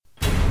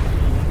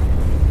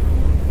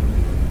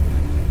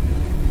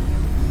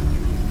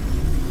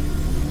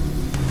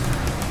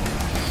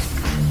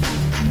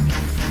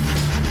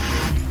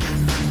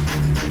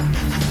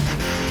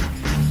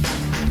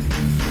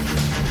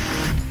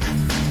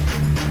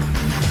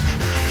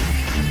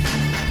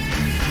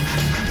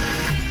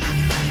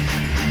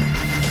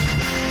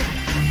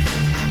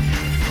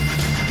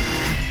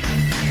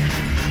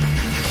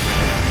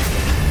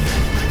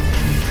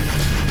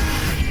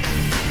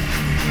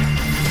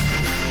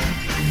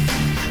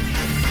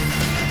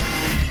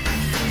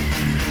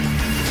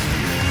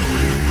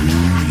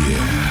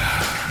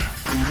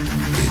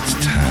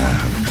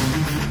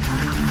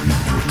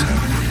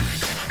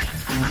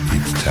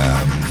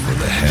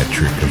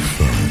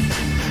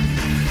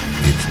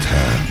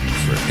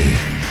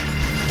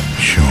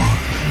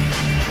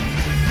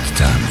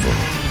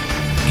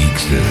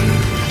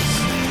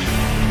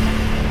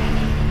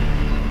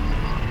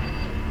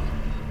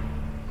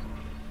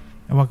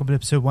welcome to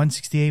episode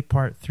 168,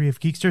 part 3 of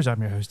Geeksters.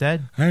 I'm your host,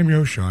 Ed. I'm your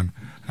host, Sean.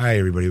 Hi,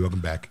 everybody.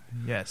 Welcome back.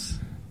 Yes.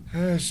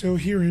 So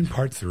here in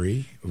part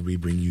 3, we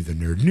bring you the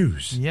nerd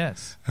news.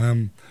 Yes.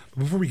 But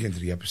before we get into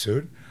the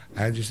episode,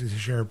 I just need to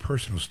share a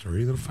personal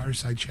story, a little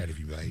fireside chat,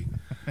 if you like.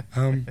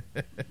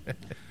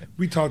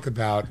 We talked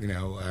about,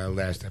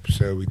 last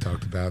episode, we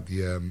talked about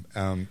the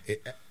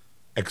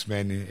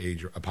X-Men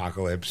Age of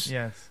Apocalypse,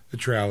 Yes. the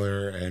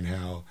trailer, and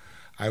how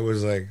I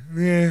was like,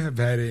 I've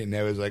had it, and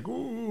I was like,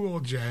 ooh,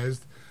 all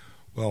jazzed.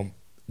 Well,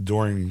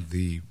 during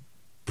the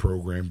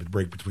program, the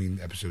break between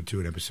episode 2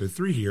 and episode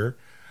 3 here,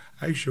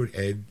 I showed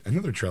Ed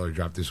another trailer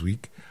drop this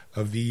week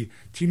of the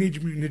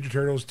Teenage Mutant Ninja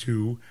Turtles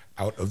 2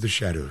 Out of the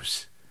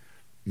Shadows.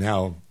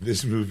 Now,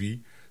 this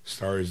movie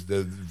stars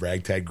the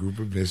ragtag group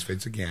of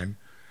misfits again,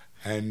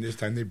 and this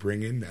time they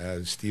bring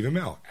in Steve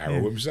Amell,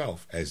 Arrow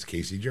himself, as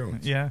Casey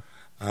Jones. Yeah.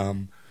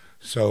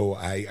 So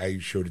I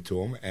showed it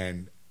to him,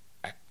 and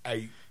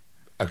I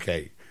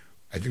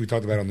think we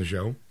talked about it on the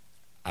show.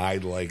 I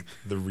liked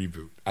the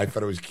reboot. I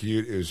thought it was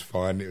cute. It was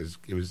fun.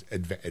 It was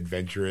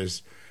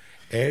adventurous.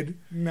 Ed,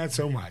 not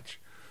so much.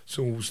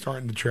 So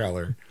starting the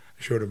trailer,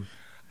 I showed him.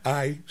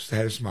 I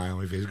had a smile on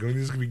my face going,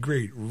 this is going to be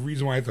great. The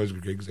reason why I thought it was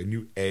going to be great because I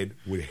knew Ed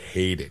would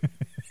hate it.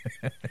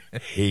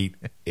 Hate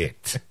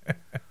it.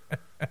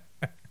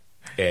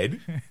 Ed?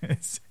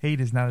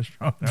 Hate is not a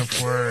strong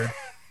enough word.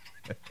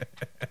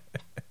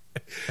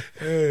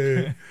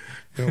 No,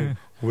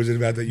 what was it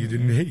about that you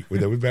didn't hate? What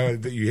was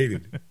about that you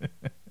hated?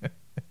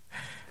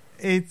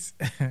 It's,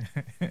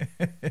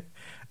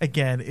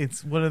 again,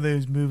 it's one of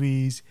those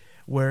movies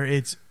where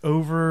it's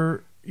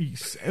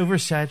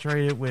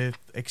oversaturated with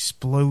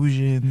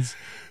explosions.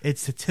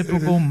 It's the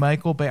typical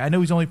Michael Bay. I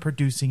know he's only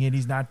producing it;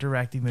 he's not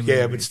directing the movie.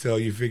 Yeah, but still,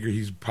 you figure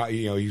he's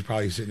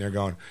probably sitting there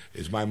going,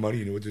 "It's my money.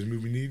 You know what this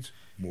movie needs?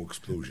 More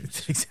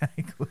explosions."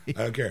 Exactly. I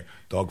don't care.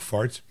 Dog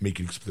farts,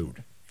 make it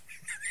explode.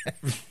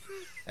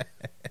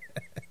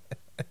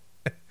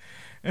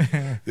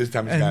 This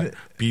time it's got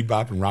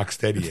Bebop and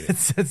Rocksteady in it.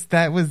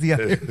 That was the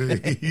other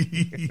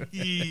thing.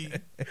 You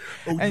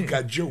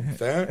got jokes,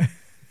 huh?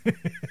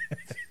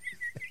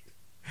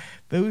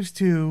 Those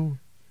two,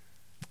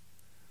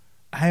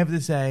 I have to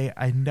say,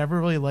 I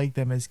never really liked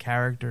them as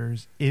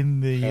characters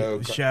in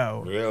the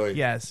show. Really?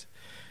 Yes.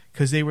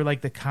 Because they were like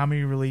the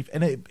comedy relief.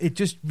 And it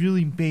just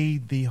really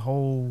made the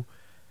whole,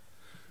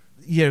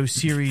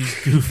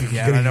 series goofy.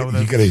 I don't know.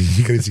 You gotta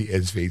see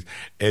Ed's face.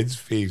 Ed's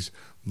face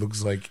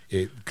looks like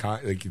it's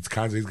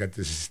constantly. He's got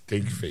this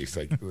stink face,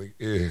 ugh.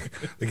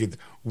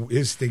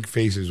 His stink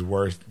face is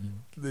worse.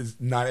 It's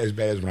not as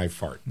bad as when I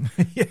fart.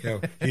 Yeah.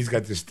 He's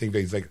got this stink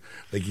face, like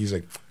he's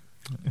like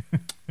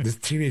this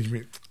teenage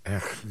man.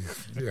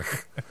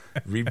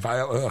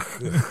 Revile.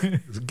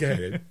 Get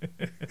it.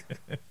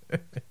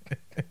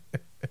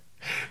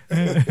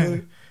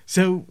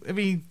 So I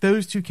mean,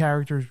 those two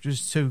characters are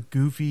just so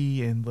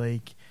goofy and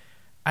they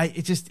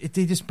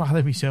just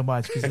bother me so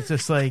much because it's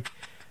just like.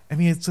 I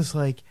mean, it's just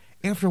like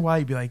after a while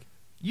you'd be like,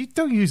 you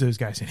don't use those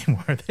guys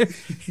anymore.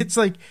 It's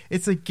like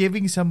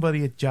giving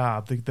somebody a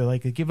job. They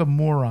give a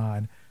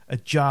moron a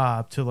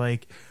job to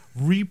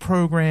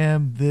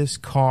reprogram this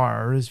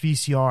car or this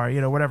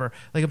VCR, whatever.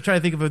 Like I'm trying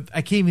to think of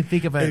I can't even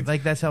think of it.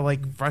 Like that's how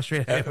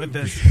frustrated I am with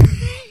this.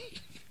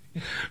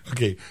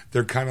 Okay,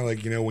 they're kind of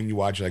like when you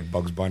watch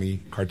Bugs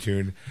Bunny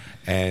cartoon,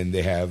 and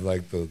they have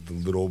the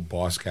little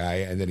boss guy,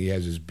 and then he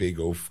has his big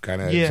oaf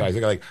kind of size.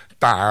 They're like,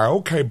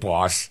 okay,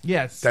 boss.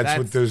 Yes, that's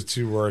what those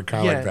two were,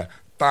 kind of like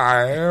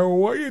that.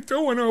 What are you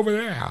doing over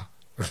there?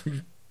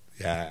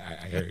 Yeah,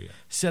 I hear you.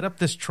 Set up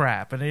this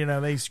trap, and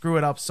they screw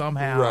it up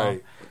somehow.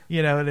 Right.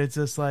 And it's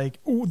just like,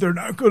 oh, they're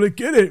not going to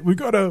get it. We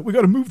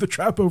gotta move the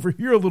trap over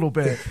here a little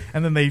bit,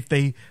 and then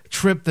they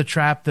trip the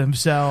trap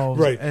themselves.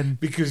 Right, and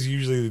because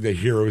usually the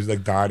heroes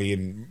like Donnie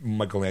and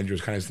Michelangelo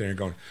is kind of standing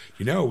there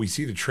going, we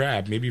see the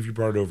trap. Maybe if you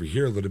brought it over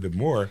here a little bit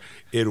more,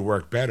 it'll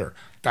work better.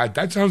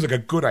 That sounds like a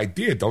good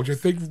idea, don't you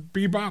think,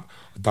 Bebop?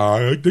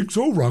 I think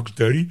so,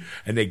 Rocksteady.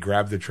 And they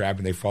grab the trap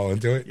and they fall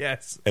into it.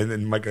 Yes. And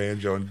then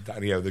Michelangelo and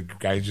Donnie, the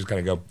guys just kind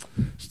of go,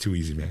 it's too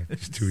easy, man.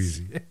 It's too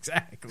easy.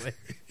 Exactly.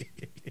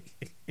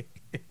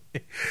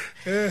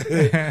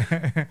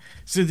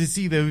 So to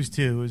see those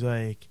two was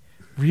like,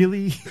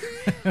 really?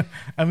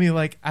 I mean,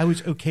 I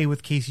was okay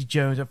with Casey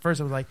Jones. At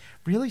first I was like,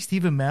 really,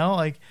 Steve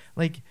Amell?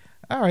 Like,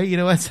 all right,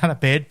 that's not a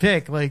bad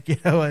pick.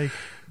 I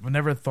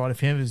never thought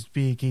of him as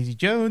being Casey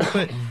Jones,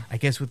 but I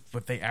guess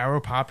with the Arrow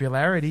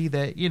popularity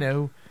that,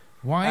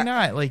 why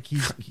not?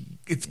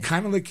 It's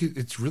kind of like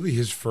it's really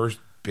his first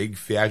big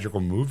theatrical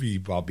movie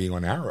while being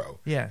on Arrow.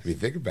 Yeah. If you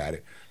think about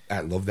it.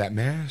 I love that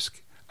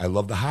mask. I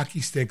love the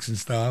hockey sticks and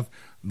stuff.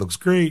 Looks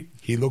great.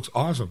 He looks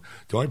awesome.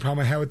 The only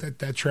problem I have with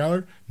that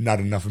trailer, not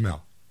enough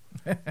Amell.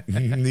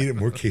 Needed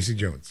more Casey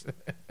Jones.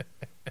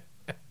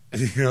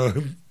 Yeah,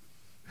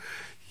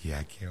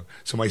 I can't.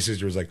 So my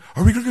sister was like,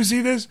 are we going to go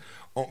see this?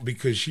 Oh,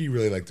 because she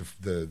really liked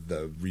the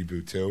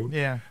reboot too.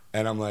 Yeah.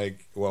 And I'm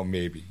like, well,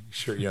 maybe.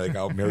 Sure,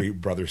 I'll marry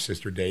brother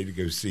sister day to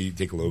go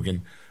take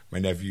Logan. my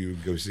nephew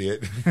go see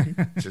it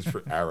just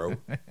for Arrow.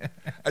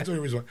 That's the only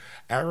reason.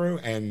 Arrow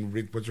and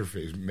what's her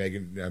face,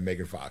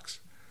 Megan Fox.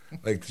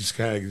 Like just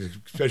kind of,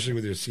 especially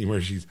with her scene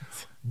where she's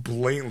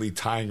blatantly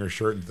tying her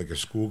shirt into like a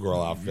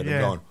schoolgirl outfit. Yeah.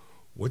 I'm going,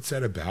 what's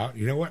that about?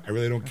 You know what? I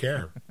really don't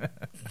care.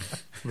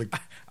 Like,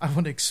 I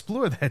want to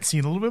explore that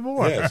scene a little bit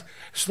more. yes,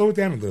 slow it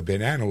down a little bit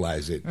and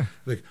analyze it.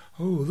 Like,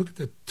 oh, look at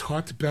the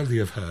taut belly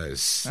of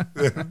hers.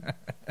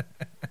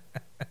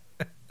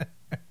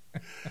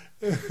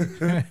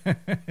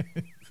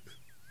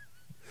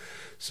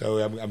 So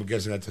I'm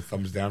guessing that's a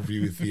thumbs down for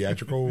you,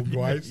 theatrical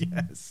wise.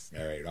 Yes.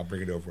 All right, I'll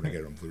bring it over when I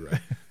get it on Blu-ray.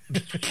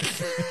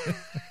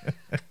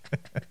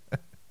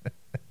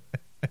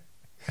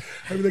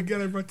 I mean,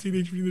 again, I brought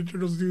Teenage Mutant Ninja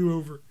Turtles 2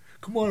 over.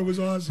 Come on, it was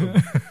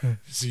awesome.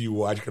 So you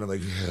watch, kind of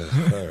like,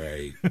 all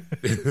right.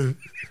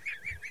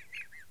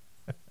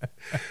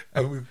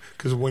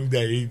 Because one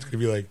day he's gonna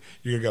be like,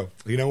 you're gonna go,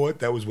 you know what?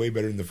 That was way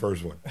better than the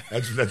first one.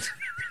 That's.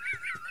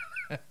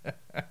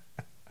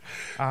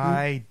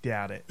 I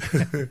doubt it.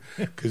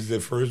 Because the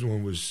first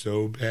one was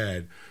so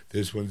bad.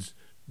 This one's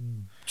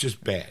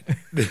just bad.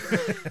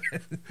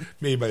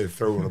 Maybe by the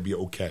third one it'll be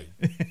okay.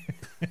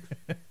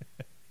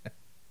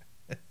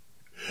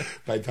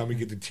 By the time we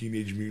get to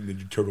Teenage Mutant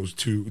Ninja Turtles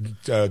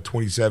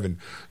 27,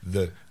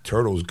 the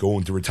turtles go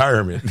into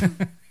retirement.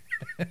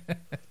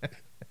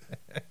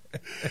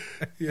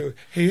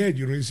 Hey Ed,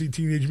 you want to see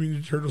Teenage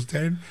Mutant Ninja Turtles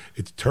 10?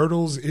 It's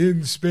Turtles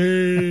in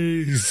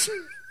Space.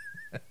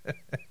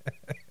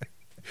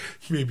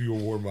 Maybe you'll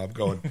warm up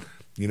going,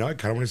 I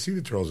kind of want to see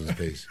the turtles in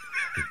space.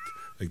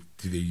 Like,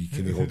 can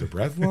they hold their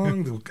breath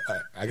long?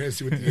 I got to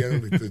see what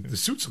the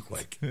suits look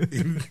like.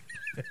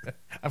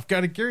 I'm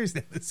kind of curious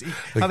now to see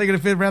how they're going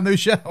to fit around those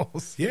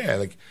shells.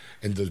 Yeah,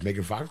 and does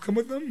Megan Fox come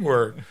with them,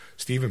 or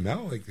Stephen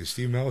Mel? Like, is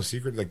Stephen Mel a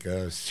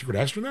secret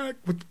astronaut?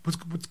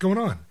 What's going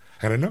on?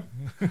 I don't know.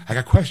 I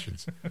got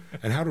questions.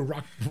 And how do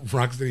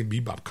Rocksteady and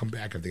Bebop come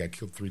back if they got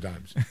killed 3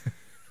 times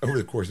over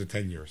the course of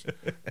 10 years?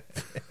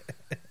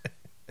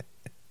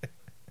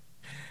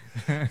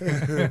 All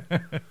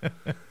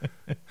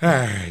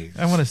right.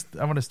 I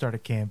want to start a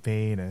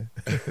campaign.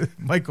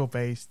 Michael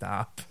Bay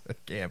stop a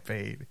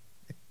campaign.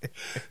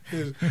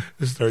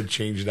 Start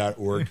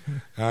change.org.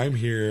 I'm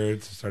here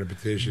to start a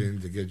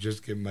petition to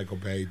get Michael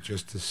Bay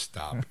just to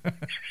stop.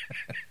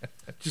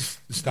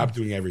 Just stop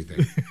doing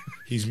everything.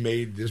 He's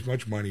made this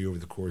much money over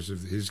the course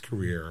of his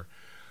career.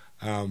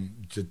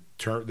 To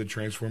turn the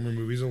Transformer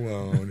movies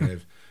alone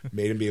have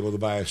made him be able to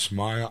buy a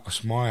small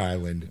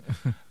island.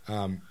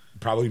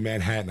 Probably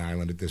Manhattan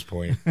Island at this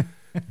point.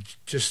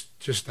 Just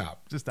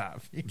stop. Just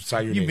stop.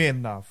 Sign your You've name. made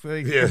enough.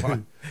 Yeah. Come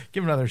on.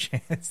 Give another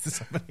chance to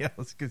somebody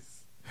else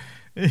because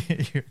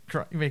you're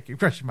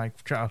crushing my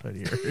childhood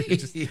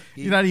here.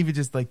 You're not even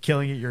just like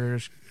killing it. You're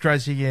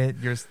crushing it.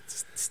 You're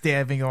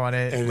stabbing on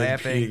it, And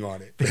laughing, peeing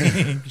on it.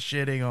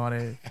 shitting on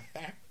it.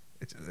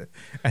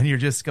 And you're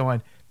just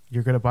going,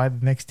 you're going to buy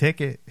the next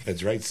ticket.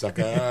 That's right,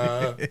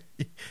 sucker.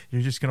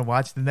 You're just going to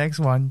watch the next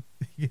one.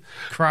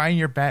 Crying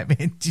your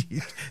Batman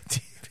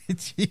bed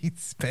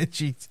sheets.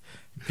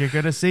 You're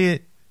gonna see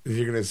it.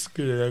 You're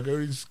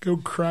gonna go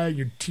cry in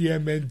your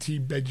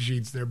TMNT bed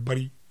sheets there,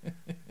 buddy.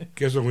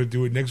 Guess I'm gonna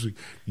do it next week.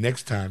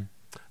 Next time,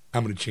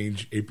 I'm gonna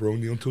change April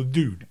O'Neil to a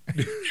dude.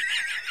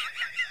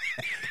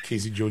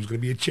 Casey Jones is gonna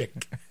be a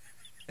chick.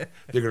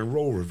 They're gonna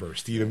role reverse.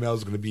 Stephen Amell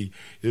is gonna be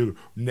in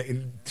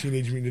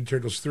Teenage Mutant Ninja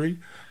Turtles 3,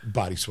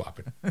 body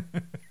swapping.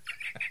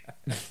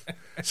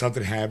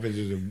 Something happens,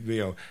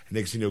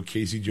 next thing you know,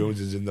 Casey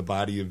Jones is in the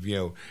body of,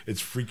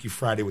 it's Freaky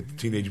Friday with the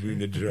Teenage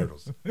Mutant Ninja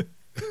Turtles.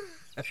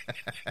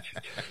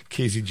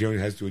 Casey Jones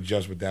has to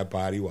adjust with that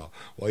body while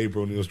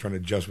April O'Neil's trying to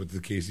adjust with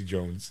the Casey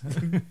Jones.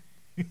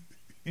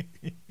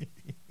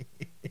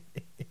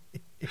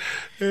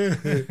 There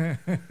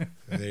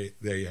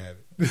you have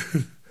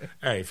it.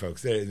 All right,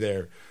 folks.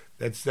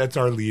 That's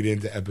our lead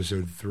into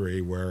episode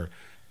 3, where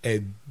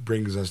Ed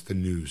brings us the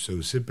news.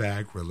 So sit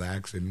back,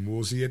 relax, and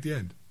we'll see you at the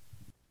end.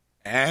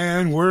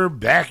 And we're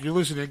back. You're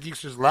listening to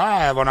Geeksters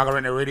Live on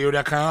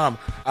AquanetRadio.com,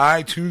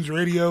 iTunes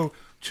Radio,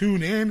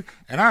 TuneIn,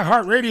 and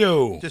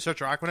iHeartRadio. Just search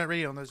Aquanet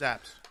Radio on those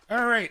apps.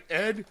 All right,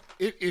 Ed,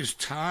 it is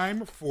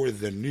time for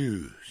the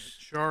news.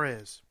 Sure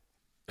is.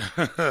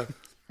 What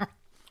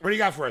do you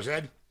got for us,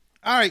 Ed?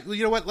 All right. Well,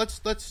 you know what?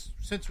 Let's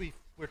since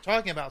we're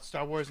talking about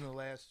Star Wars in the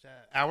last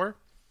hour,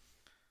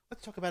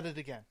 let's talk about it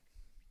again.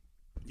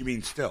 You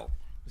mean still?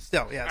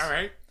 Still, yes. All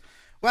right.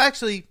 Well,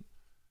 actually,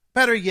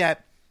 better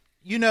yet,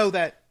 you know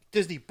that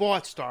Disney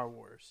bought Star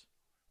Wars.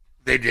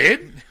 They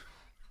did?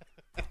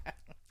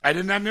 I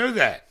did not know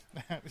that.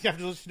 You have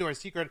to listen to our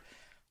secret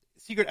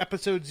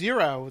episode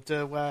 0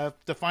 to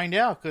find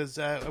out, because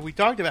we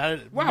talked about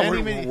it. Wow,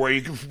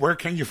 where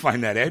can you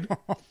find that, Ed?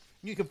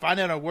 You can find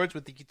it on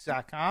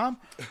wordswiththegeeks.com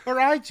or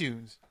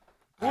iTunes.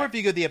 Or if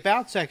you go to the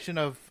About section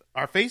of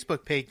our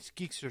Facebook page,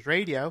 Geeksters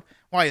Radio,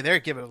 while you're there,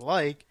 give it a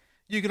like.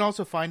 You can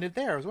also find it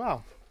there as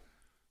well.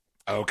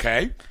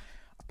 Okay.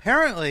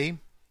 Apparently,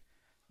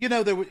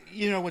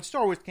 when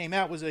Star Wars came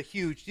out, it was a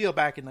huge deal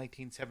back in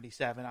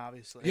 1977,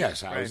 obviously.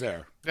 Yes, I right? was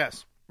there.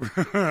 Yes.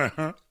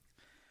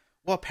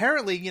 Well,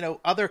 apparently,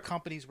 other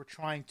companies were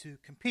trying to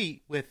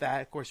compete with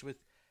that. Of course, with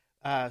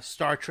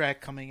Star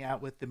Trek coming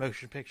out with the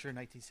motion picture in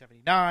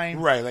 1979.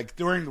 Right, like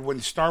when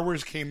Star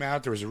Wars came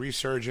out, there was a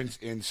resurgence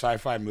in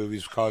sci-fi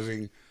movies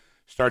causing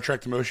Star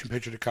Trek the motion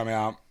picture to come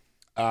out.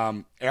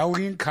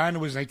 Alien kind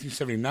of was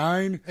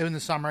 1979. It was in the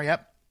summer,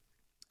 yep.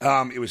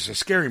 It was a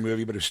scary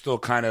movie, but it was still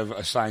kind of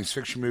a science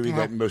fiction movie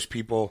that most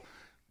people,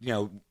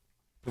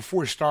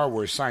 before Star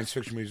Wars, science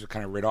fiction movies were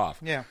kind of writ off.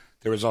 Yeah.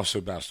 There was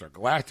also Battlestar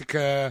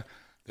Galactica.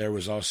 There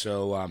was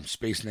also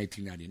Space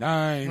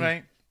 1999.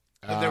 Right.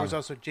 But there was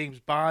also James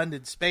Bond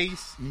in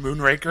space.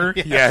 Moonraker,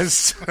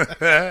 yes.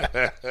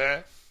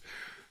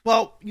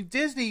 Well,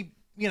 Disney,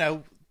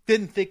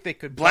 didn't think they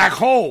could. Black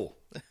Hole.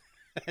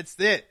 That's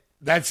it.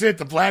 That's it,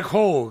 the Black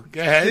Hole.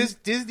 Go ahead.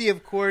 Disney,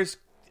 of course,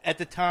 at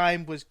the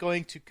time was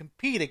going to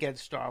compete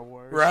against Star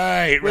Wars.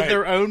 Right, with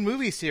their own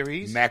movie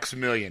series.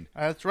 Maximilian.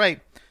 That's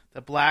right.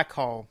 The Black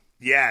Hole.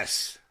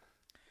 Yes.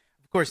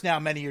 Of course, now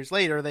many years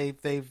later,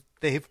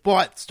 they've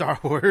bought Star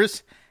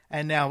Wars,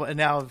 and now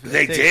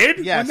they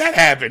did. Yes. When that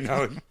happened?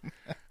 Oh,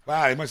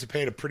 wow, they must have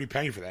paid a pretty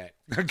penny for that.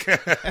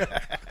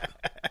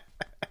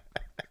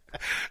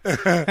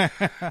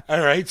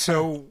 All right,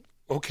 so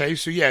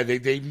yeah,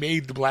 they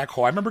made the Black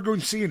Hole. I remember going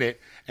seeing it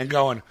and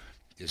going,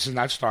 "This is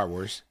not Star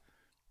Wars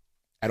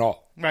at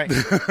all." Right.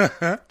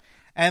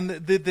 And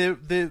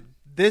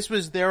this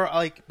was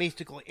their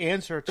basically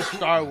answer to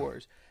Star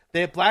Wars.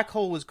 The Black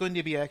Hole was going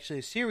to be actually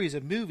a series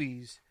of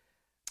movies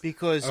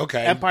because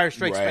Empire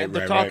Strikes Back.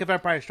 The talk of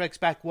Empire Strikes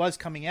Back was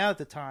coming out at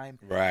the time.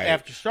 Right.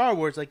 After Star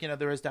Wars,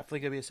 there was definitely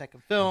going to be a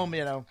second film.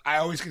 I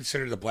always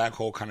considered the Black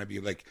Hole kind of be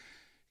like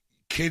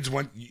kids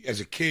went as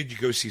a kid. You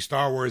go see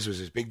Star Wars. It was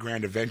this big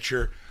grand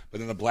adventure, but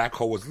then the Black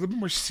Hole was a little bit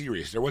more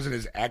serious. There wasn't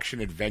as action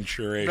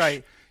adventure-ish.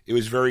 Right. It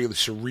was very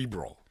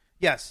cerebral.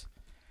 Yes,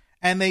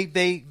 and they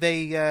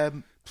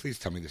Please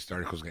tell me this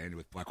article's going to end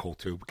with Black Hole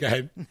 2. Go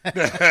ahead.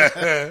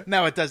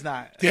 No, it does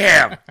not.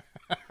 Damn.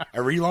 A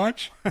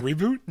relaunch? A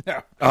reboot?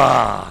 No.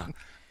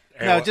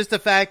 No, just the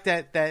fact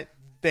that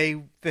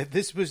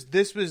this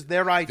was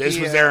their idea. This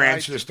was their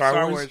answer to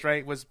Star Wars,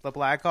 right? Was the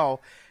Black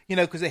Hole.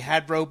 Because they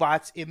had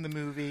robots in the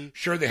movie.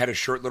 Sure, they had a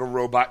short little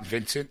robot,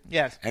 Vincent.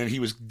 Yes. And he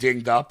was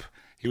dinged up.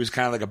 He was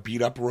kind of like a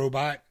beat-up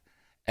robot.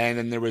 And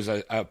then there was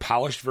a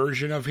polished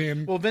version of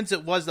him. Well,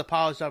 Vincent was the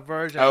polished up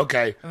version.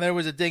 Okay. And there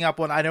was a ding up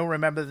one. I don't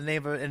remember the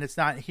name of it, and it's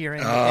not here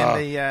in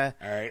the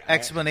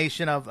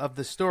explanation of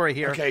the story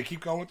here. Okay,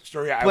 keep going with the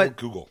story. I will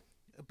Google.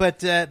 But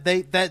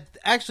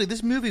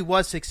this movie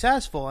was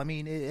successful. I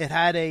mean, it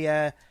had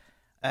it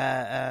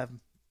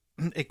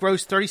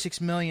grossed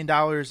 $36 million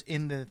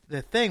in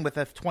the thing with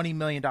a $20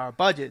 million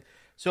budget.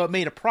 So it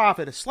made a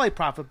profit, a slight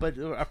profit, but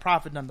a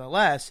profit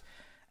nonetheless.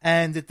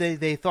 And that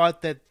they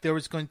thought that there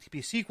was going to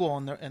be a sequel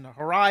in the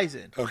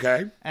horizon.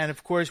 Okay. And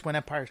of course, when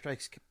Empire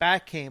Strikes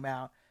Back came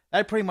out,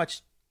 that pretty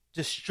much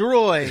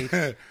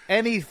destroyed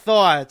any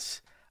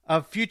thoughts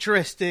of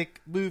futuristic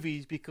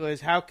movies,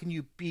 because how can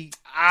you beat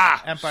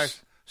Empire?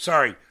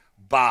 Sorry,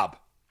 Bob.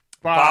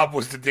 Bob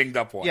was the dinged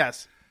up one.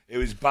 Yes. It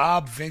was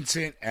Bob,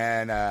 Vincent,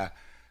 and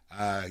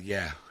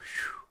yeah.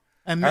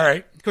 And all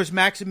right. Of course,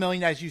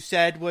 Maximilian, as you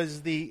said,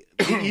 was the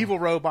evil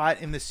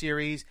robot in the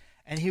series.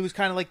 And he was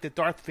kind of like the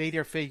Darth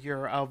Vader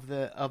figure of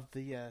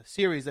the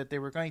series, that they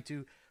were going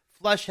to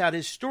flesh out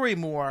his story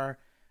more,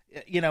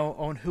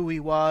 on who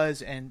he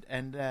was and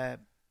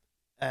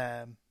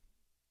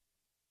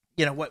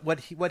what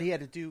he had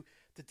to do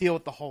to deal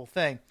with the whole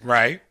thing.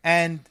 Right.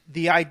 And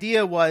the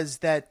idea was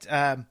that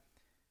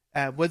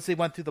once they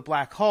went through the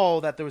black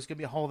hole, that there was going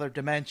to be a whole other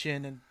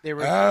dimension, and they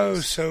were. Oh,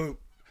 so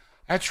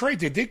that's right.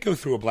 They did go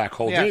through a black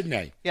hole, didn't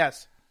they?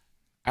 Yes.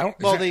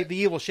 The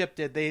evil ship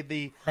did.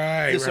 The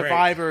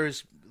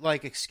survivors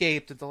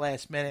escaped at the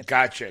last minute.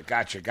 Gotcha.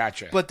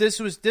 But this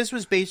was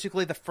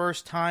basically the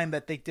first time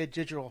that they did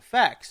digital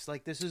effects.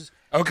 This is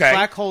okay.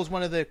 Black Hole is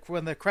one of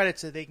the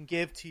credits that they can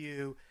give to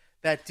you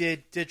that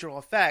did digital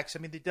effects. I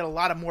mean, they did a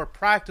lot of more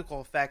practical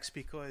effects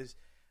because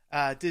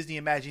Disney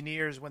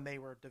Imagineers, when they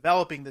were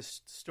developing this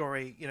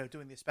story,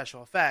 doing the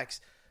special effects,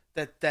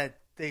 that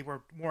they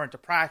were more into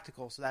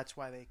practical, so that's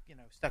why they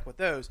stuck with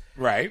those.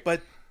 Right.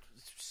 But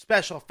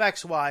special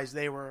effects wise,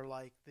 they were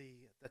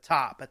the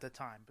top at the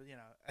time, but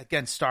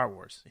against Star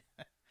Wars.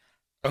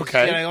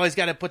 Okay, you always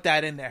got to put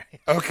that in there.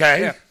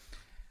 Okay.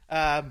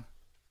 Yeah.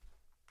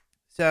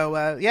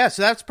 So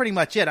that's pretty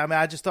much it. I mean,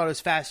 I just thought it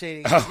was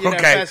fascinating. Okay.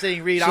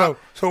 Fascinating read. So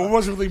it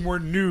wasn't really more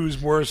news,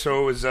 more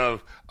so it was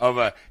of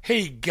a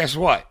hey, guess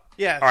what?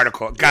 Yeah.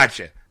 Article.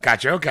 Gotcha.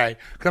 Okay.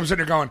 Because I'm sitting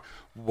there going,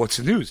 what's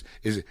the news?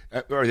 Is it?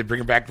 Are they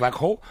bringing back Black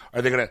Hole?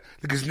 Are they gonna?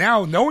 Because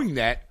now knowing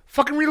that,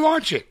 fucking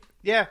relaunch it.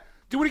 Yeah.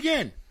 Do it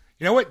again.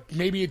 You know what?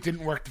 Maybe it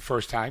didn't work the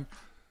first time,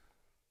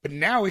 but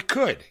now it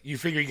could. You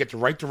figure you get the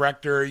right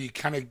director, you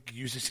kind of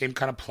use the same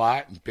kind of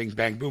plot, and bing,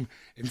 bang, boom.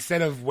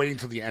 Instead of waiting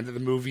till the end of the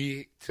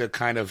movie to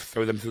kind of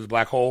throw them through the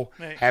black hole,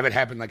 right. Have it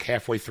happen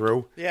halfway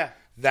through. Yeah.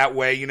 That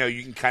way, you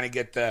can kind of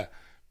get the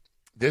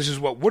this is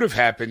what would have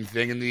happened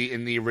thing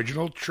in the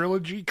original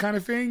trilogy kind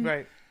of thing.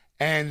 Right.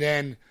 And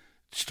then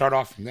start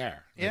off from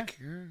there. Yeah. Like,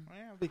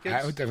 Yeah,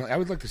 because I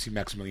would like to see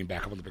Maximilian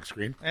back up on the big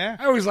screen. Yeah.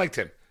 I always liked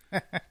him.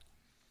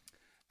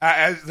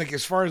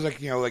 As far as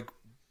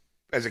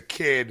as a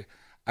kid,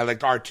 I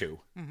liked R2.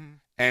 Mm-hmm.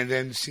 And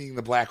then seeing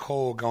the black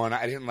hole going,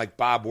 I didn't like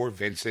Bob or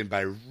Vincent, but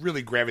I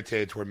really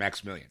gravitated toward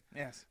Maximilian.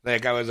 Yes.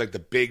 Like I was like the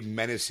big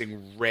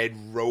menacing red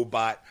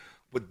robot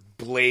with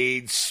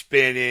blades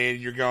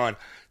spinning. You're going,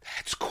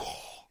 that's cool.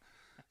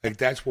 Like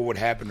that's what would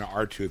happen to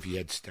R2 if he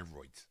had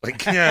steroids.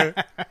 Like, yeah.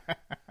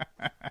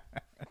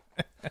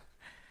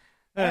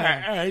 All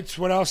right.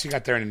 So what else you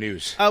got there in the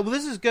news? well,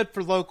 this is good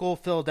for local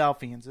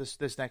Philadelphians.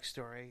 This next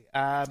story.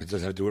 It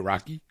does have to do with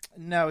Rocky?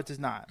 No, it does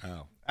not.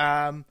 Oh.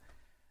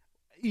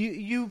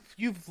 You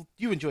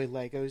enjoy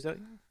Legos, don't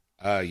you?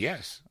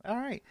 Yes. All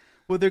right.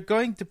 Well, they're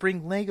going to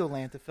bring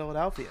Legoland to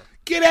Philadelphia.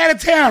 Get out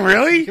of town,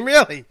 really?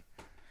 Really?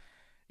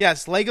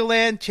 Yes,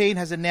 Legoland chain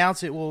has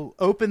announced it will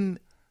open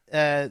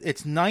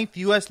its 9th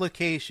U.S.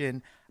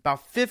 location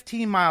about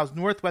 15 miles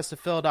northwest of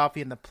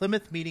Philadelphia in the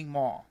Plymouth Meeting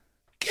Mall.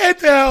 Get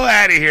the hell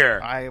out of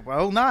here. I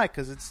will not,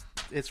 because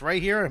it's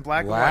right here in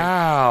black and white.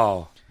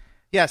 Wow.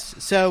 Yes,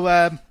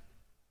 so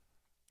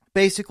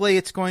basically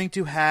it's going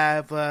to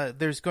have,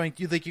 there's going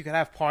to, like, you can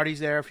have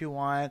parties there if you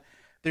want.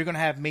 They're going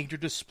to have major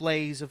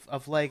displays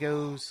of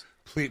Legos.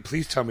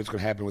 Please tell me it's going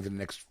to happen within the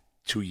next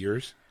 2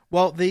 years.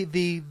 Well, the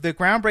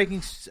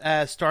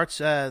groundbreaking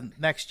starts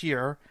next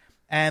year,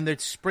 and the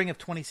spring of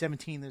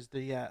 2017 is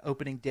the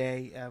opening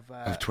day of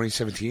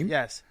 2017?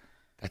 Yes.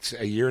 That's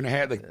a year and a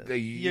half. Like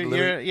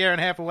year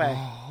and a half away.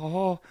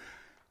 Oh,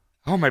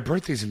 my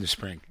birthday's in the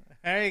spring.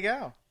 There you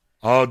go.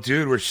 Oh,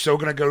 dude, we're so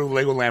going to go to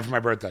Legoland for my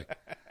birthday.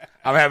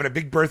 I'm having a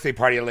big birthday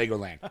party at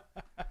Legoland.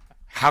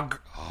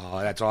 Oh,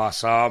 that's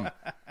awesome.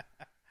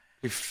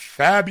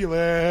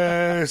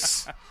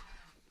 Fabulous.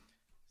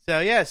 So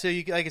yeah, so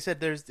you, like I said,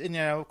 there's,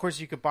 of course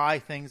you could buy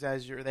things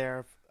as you're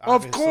there.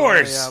 Of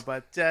course.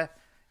 But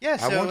yeah.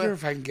 So, I wonder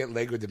if I can get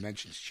Lego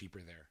Dimensions cheaper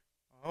there.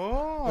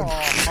 Oh.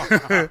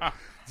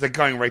 It's like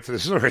going right to the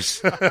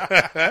source.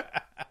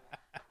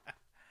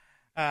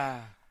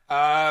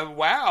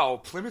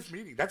 Wow, Plymouth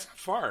Meeting. That's not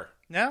far.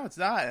 No, it's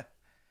not.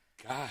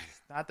 God.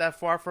 Not that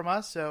far from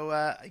us. So,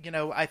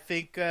 I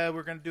think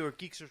we're going to do a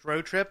Geeksters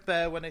road trip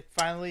when it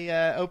finally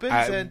opens.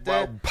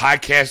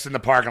 Podcast in the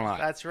parking lot.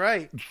 That's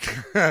right.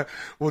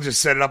 We'll just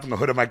set it up in the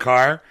hood of my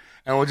car,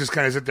 and we'll just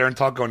kind of sit there and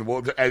talk.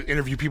 We'll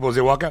interview people as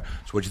they walk out.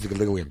 So, what'd you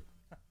think of Legoland?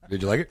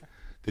 Did you like it?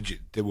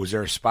 Was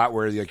there a spot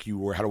where you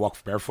were how to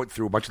walk barefoot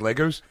through a bunch of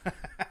Legos?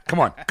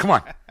 Come on.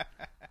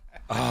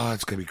 Oh,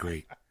 it's gonna be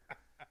great.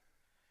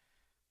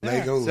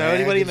 Yeah. So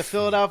anybody in the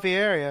Philadelphia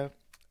area,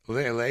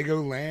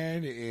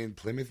 Legoland in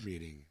Plymouth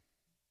Meeting.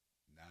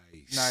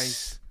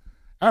 Nice.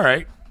 All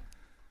right,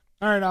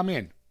 I'm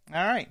in.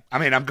 All right.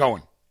 I'm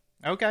going.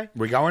 Okay.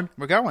 We're going.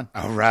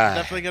 All right.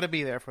 Definitely gonna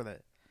be there for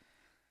that.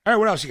 All right,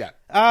 what else you got?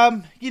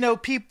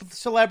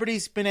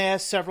 Celebrities been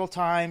asked several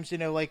times,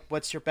 like,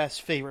 what's your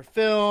best favorite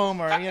film?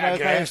 Or, I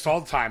get asked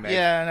all the time, man.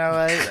 Yeah, no,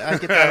 I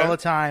get that all the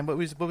time. What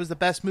was the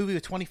best movie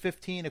of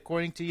 2015,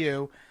 according to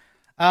you?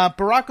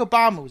 Barack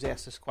Obama was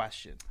asked this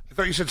question. I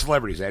thought you said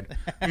celebrities, Ed.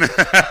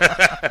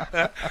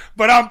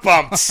 But I'm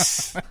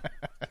pumped.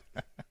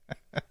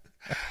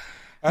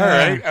 All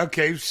right.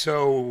 Okay,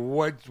 so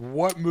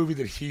what movie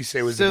did he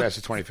say was the best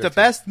of 2015? The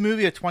best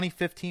movie of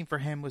 2015 for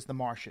him was The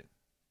Martian.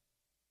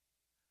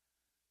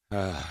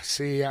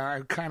 See,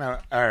 I kind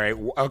of... All right,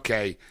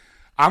 okay.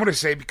 I'm going to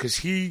say because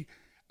he...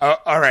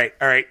 all right.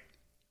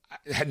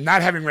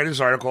 Not having read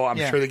his article, I'm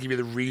sure they give you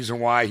the reason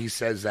why he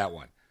says that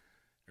one.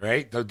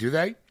 Right? Do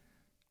they?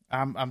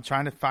 I'm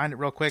trying to find it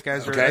real quick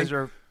as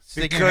you're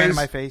sticking your hand in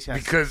my face.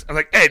 Yes. Because I'm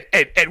like,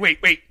 Ed, wait.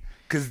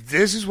 Because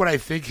this is what I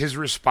think his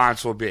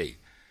response will be.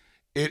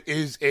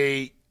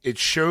 It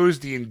shows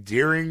the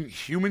endearing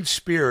human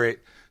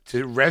spirit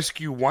to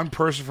rescue one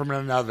person from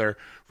another,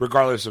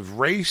 regardless of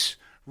race,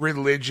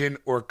 religion,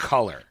 or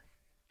color.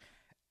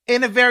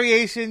 In a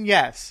variation,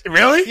 yes.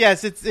 Really?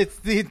 Yes, it's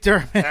the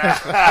endearment.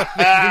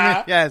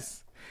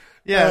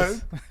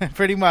 Yes,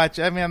 pretty much.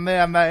 I mean,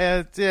 I'm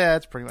not.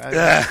 It's pretty much.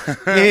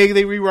 They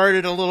reworded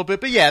it a little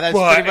bit, but that's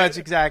pretty much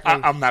exactly.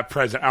 I'm not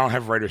present. I don't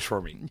have writers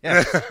for me.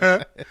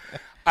 Yes.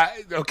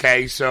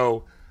 Okay,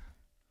 so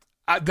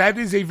that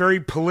is a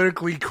very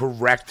politically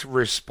correct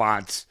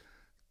response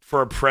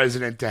for a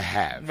president to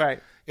have.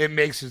 Right. It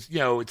makes it,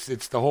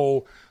 it's the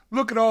whole,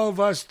 look at all of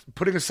us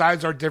putting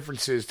aside our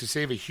differences to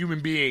save a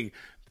human being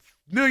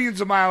millions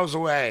of miles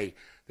away.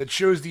 That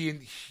shows the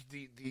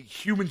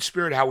human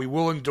spirit, how we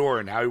will endure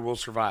and how we will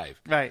survive.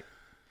 Right.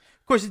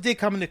 Of course, it did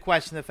come into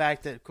question the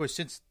fact that, of course,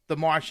 since The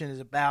Martian is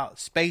about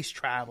space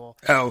travel,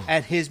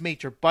 and his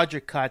major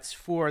budget cuts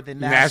for the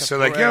NASA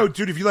like, yo,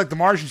 dude, if you like The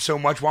Martian so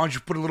much, why don't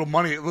you put a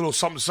little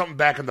something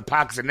back in the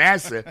pockets of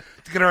NASA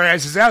to get our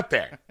asses out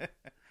there?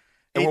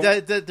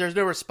 There's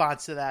no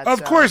response to that.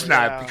 Of course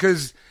not,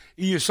 because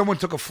someone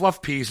took a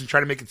fluff piece and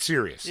tried to make it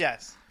serious.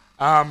 Yes.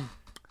 All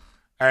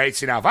right,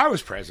 see, now, if I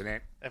was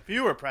president... If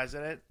you were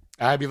president,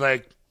 I'd be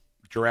like,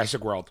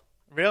 Jurassic World.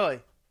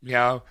 Really?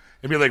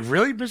 It'd be like,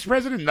 really, Mr.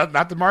 President?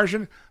 Not The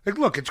Martian? Like,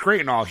 look, it's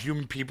great and all.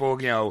 Human people,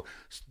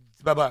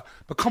 blah, blah.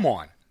 But come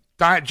on.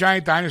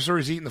 Giant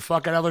dinosaurs eating the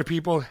fuck out of other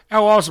people.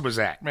 How awesome was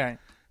that? Right.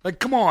 Like,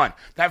 come on.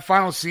 That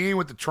final scene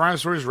with the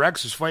Tyrannosaurus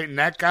Rex is fighting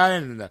that guy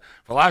and the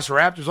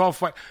Velociraptors all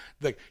fight.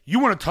 Like, you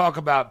want to talk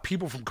about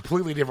people from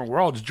completely different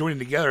worlds joining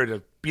together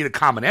to beat a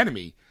common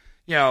enemy.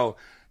 You know,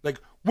 like,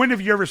 when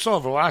have you ever saw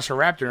a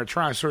Velociraptor and a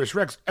Tyrannosaurus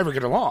Rex ever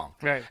get along?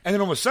 Right. And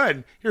then all of a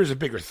sudden, here's a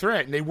bigger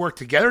threat, and they work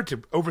together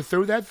to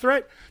overthrow that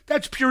threat.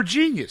 That's pure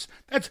genius.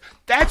 That's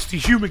the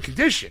human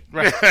condition.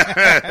 Right.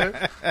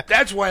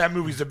 That's why that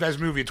movie's the best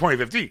movie of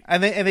 2015.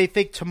 And they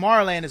think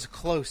Tomorrowland is a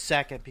close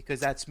second because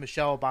that's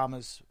Michelle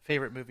Obama's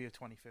favorite movie of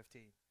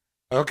 2015.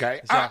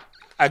 Okay.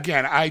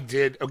 Again,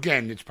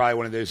 it's probably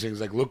one of those things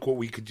like, look what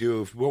we could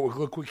do. Look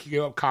what we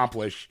could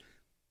accomplish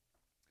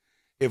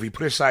if we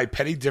put aside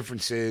petty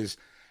differences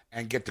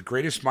and get the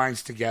greatest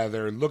minds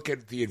together and look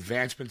at the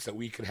advancements that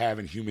we could have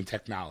in human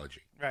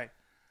technology. Right.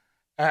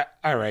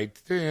 All right.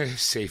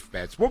 Safe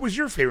bets. What was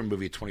your favorite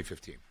movie of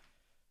 2015?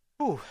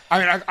 Ooh. I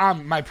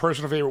mean, my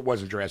personal favorite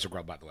wasn't Jurassic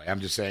World, by the way.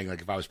 I'm just saying,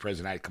 like, if I was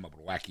president, I'd come up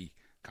with a wacky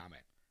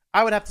comment.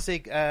 I would have to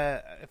say,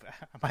 I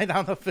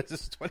don't know if this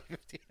is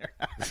 2015 or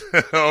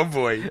not. Oh,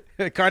 boy.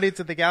 Guardians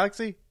of the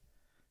Galaxy?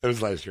 That was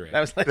last year. Right?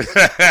 That was last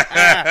year.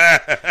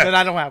 Then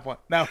I don't have one.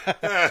 No.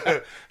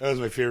 That was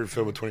my favorite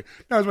film of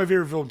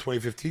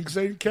 2015 because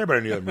I didn't care about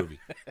any other movie.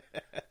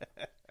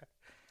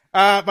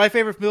 My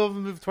favorite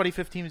film of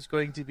 2015 is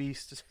going to be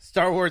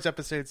Star Wars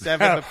Episode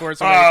 7, The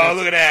Force Awakens. Oh,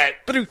 look at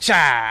that.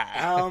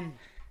 Brucha!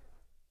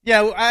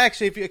 Yeah, I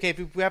actually,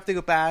 if we have to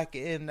go back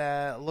and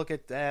look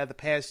at the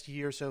past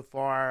year so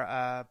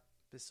far,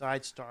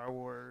 besides Star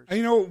Wars.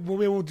 You know,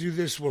 we'll do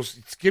this.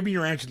 Give me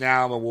your answer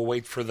now, but we'll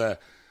wait for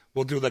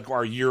we'll do like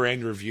our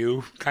year-end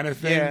review kind of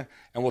thing. Yeah.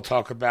 And we'll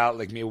talk about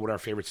like maybe what our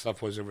favorite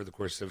stuff was over the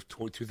course of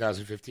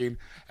 2015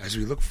 as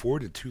we look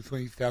forward to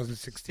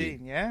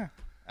 2016. Yeah.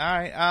 All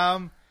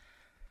right.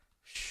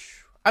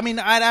 I mean,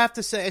 I'd have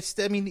to say,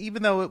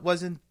 even though it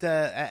wasn't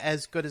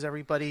as good as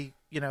everybody,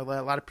 a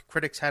lot of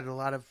critics had a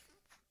lot of,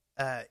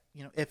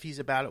 iffies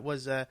about it,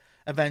 was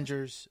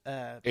Avengers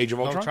Age of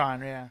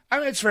Ultron? Yeah. I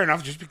mean, it's fair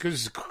enough just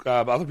because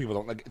other people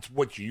don't like it. It's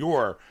what's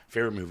your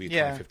favorite movie of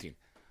 2015?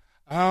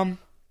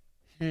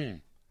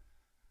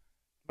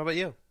 What about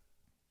you?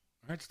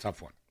 That's a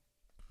tough one.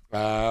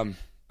 I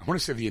want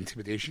to say The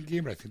Intimidation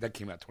Game, but I think that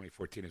came out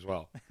 2014 as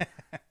well.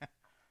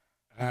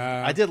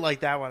 I did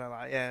like that one a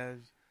lot, yeah.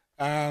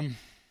 I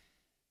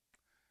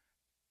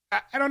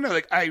don't know.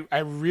 Like, I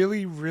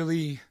really,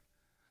 really,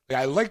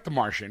 I like The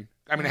Martian.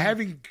 I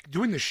mean,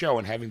 doing the show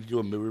and having to do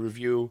a movie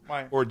review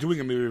or doing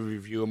a movie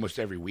review almost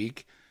every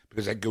week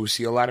because I go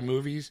see a lot of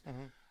movies.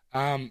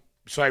 Mm-hmm.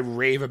 So I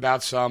rave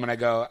about some, and I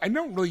go, I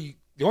don't really.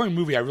 The only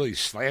movie I really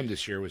slammed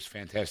this year was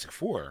Fantastic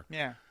Four.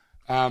 Yeah.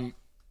 But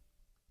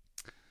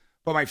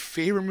my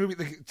favorite movie,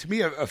 like, to me,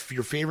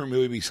 your favorite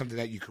movie would be something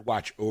that you could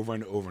watch over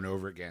and over and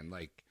over again,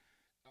 like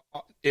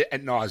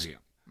ad nauseum.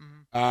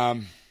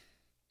 Mm-hmm.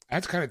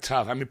 That's kind of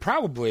tough. I mean,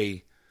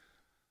 probably.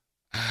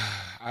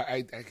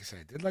 Like I said,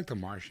 I did like The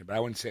Martian, but I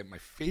wouldn't say it my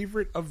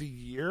favorite of the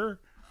year.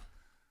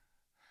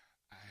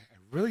 I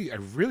really,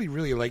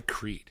 really like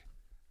Creed.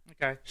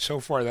 Okay. So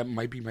far, that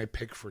might be my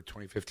pick for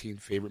 2015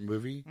 favorite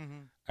movie.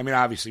 Mm-hmm. I mean,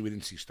 obviously, we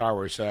didn't see Star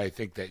Wars, so I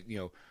think that,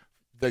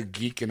 the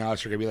geek in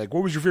us are going to be like,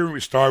 what was your favorite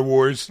with Star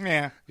Wars?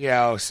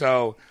 Yeah.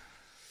 So,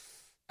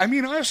 I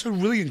mean, I also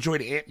really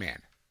enjoyed Ant-Man.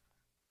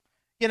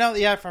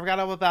 I forgot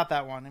all about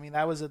that one. I mean,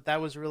 that was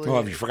really.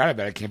 Well, if you forgot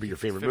about it, it can't be your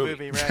favorite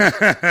movie.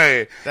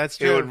 Right? That's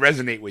true. It would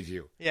resonate with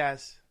you.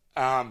 Yes.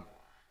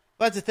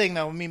 That's the thing,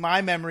 though. I mean,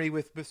 my memory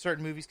with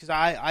certain movies, because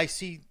I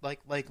see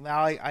like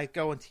now I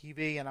go on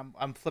TV and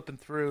I'm flipping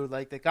through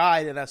like the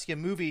guide and I see a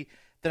movie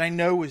that I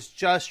know was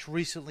just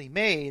recently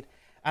made,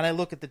 and I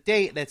look at the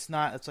date and it's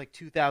like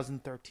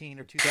 2013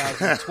 or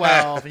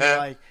 2012, and you're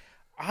like,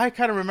 I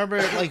kind of remember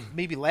it like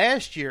maybe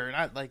last year,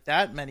 not like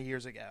that many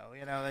years ago.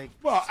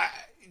 Well,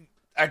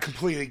 I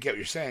completely get what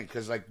you're saying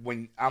because like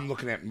when I'm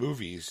looking at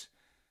movies,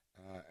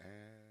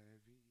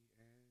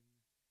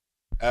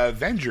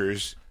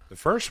 Avengers, the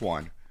first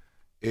one,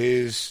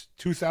 is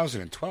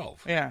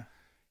 2012. Yeah.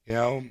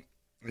 And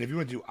if you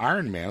want to do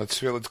Iron Man,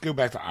 let's go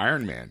back to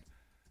Iron Man,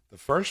 the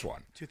first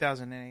one.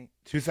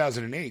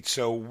 2008.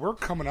 So we're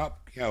coming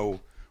up,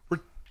 we're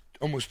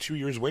almost 2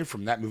 years away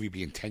from that movie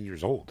being 10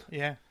 years old.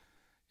 Yeah.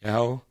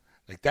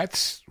 Like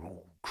that's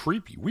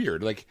creepy,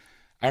 weird. Like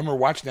I remember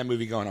watching that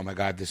movie going, oh my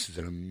God, this is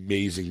an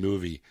amazing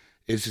movie.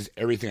 This is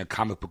everything a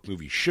comic book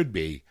movie should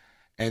be.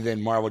 And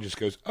then Marvel just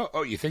goes,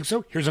 oh, you think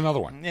so? Here's another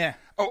one. Yeah.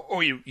 Oh,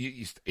 you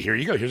here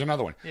you go. Here's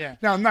another one. Yeah.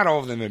 Now, not all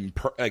of them,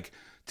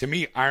 to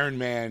me, Iron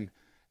Man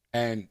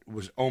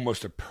was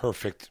almost a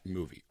perfect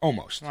movie.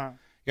 Almost. Wow.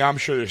 Yeah, I'm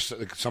sure there's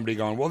like somebody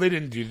going, well, they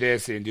didn't do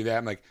this, they didn't do that.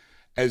 I'm like,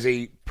 as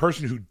a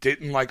person who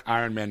didn't like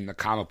Iron Man in the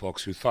comic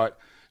books, who thought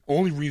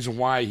only reason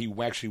why he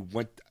actually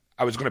went,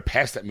 I was going to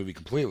pass that movie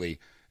completely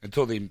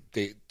until they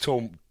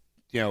told,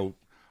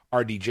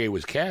 RDJ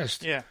was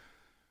cast. Yeah.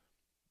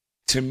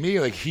 To me,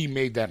 like, he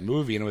made that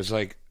movie, and it was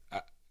like,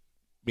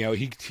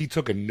 he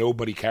took a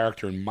nobody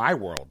character in my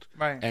world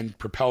right. and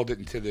propelled it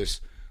into this,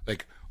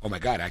 like, oh my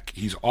God,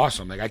 he's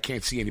awesome. Like I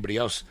can't see anybody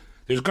else.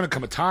 There's going to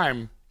come a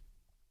time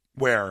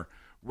where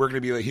we're going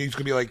to be like, he's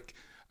going to be like,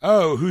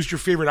 oh, who's your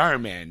favorite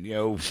Iron Man? You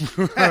know,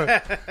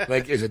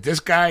 like, is it this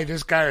guy,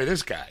 or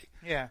this guy?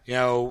 Yeah. You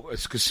know,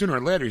 because sooner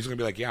or later he's going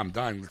to be like, yeah, I'm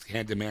done. Let's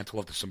hand the mantle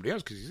off to somebody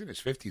else because he's in his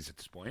 50s at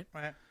this point.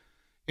 Right.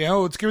 You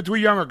know, let's give it to a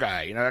younger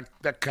guy. You know,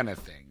 that kind of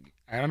thing.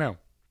 I don't know.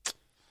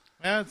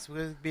 Yeah, it's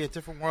going to be a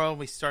different world.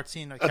 We start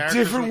seeing the A characters.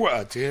 different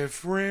world.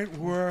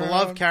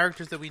 Beloved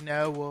characters that we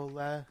know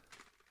will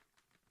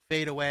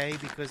fade away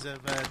because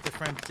of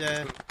different.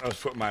 I was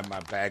putting my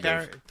bag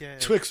of yeah.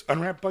 Twix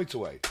unwrapped bites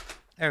away.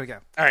 There we go.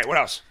 All right, what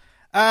else?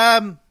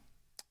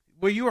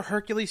 Were you a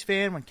Hercules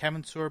fan when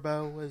Kevin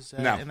Sorbo was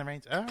No. in the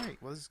reins? All right.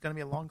 Well, this is going to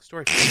be a long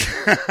story.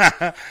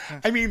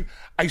 I mean,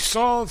 I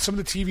saw some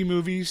of the TV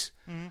movies,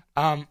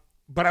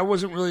 but I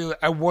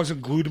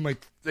wasn't glued to my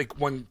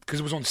one because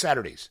it was on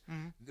Saturdays.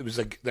 It was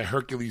like the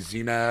Hercules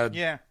Xena.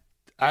 Yeah.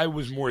 I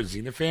was more a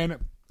Xena fan,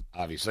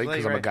 obviously,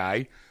 because I'm a Right.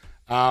 guy.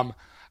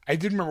 I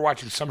did remember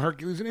watching some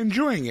Hercules and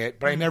enjoying it,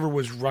 but I never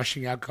was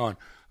rushing out going,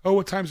 oh,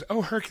 what time's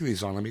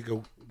Hercules on? Let me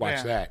go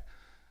watch that.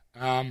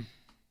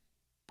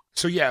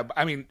 So yeah,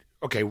 I mean,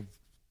 okay.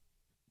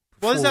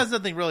 Well, this has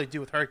nothing really to do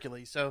with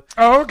Hercules, so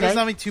Okay. it's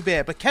nothing too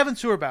bad. But Kevin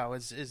Sorbo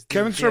is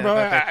Kevin yeah, Sorbo.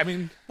 but- I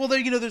mean, well,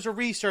 there there's a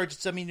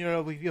resurgence. I mean, you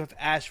have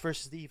Ash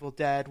versus the Evil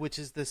Dead, which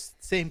is the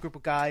same group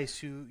of guys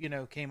who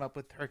came up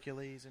with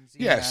Hercules and Xena.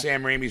 yeah,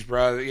 Sam Raimi's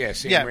brother. Yeah,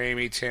 Sam Yeah.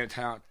 Raimi, Tim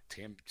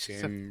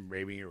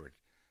Raimi, or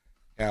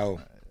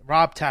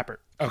Rob Tappert.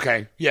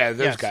 okay, yeah,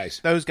 those Yes, guys.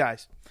 Those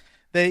guys.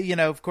 They,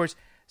 of course.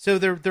 So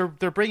they're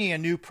bringing a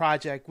new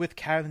project with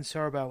Kevin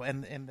Sorbo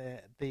in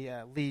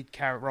the lead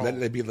character role.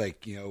 They'd be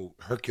like,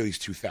 Hercules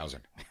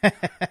 2000.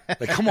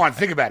 Like, come on,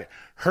 think about it.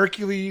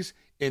 Hercules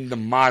in the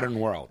modern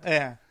world,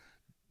 Yeah.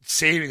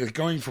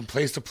 going from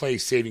place to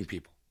place, saving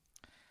people.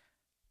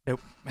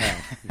 Nope.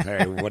 Oh, all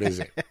right, what is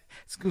it?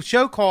 It's a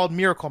show called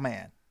Miracle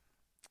Man,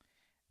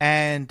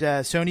 and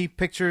Sony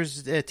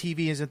Pictures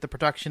TV is at the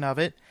production of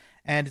it,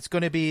 and it's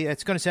going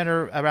to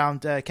center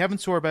around Kevin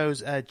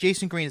Sorbo's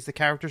Jason Green is the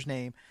character's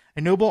name, a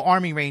noble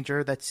army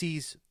ranger that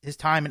sees his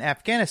time in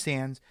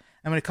Afghanistan,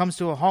 and when it comes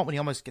to a halt, when he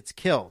almost gets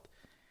killed.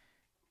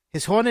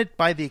 His haunted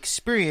by the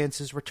experience,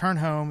 his return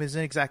home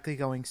isn't exactly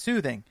going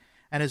soothing,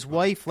 and his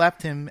wife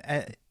left him,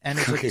 and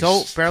his Okay.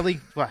 adult barely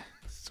what.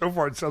 So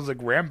far, it sounds like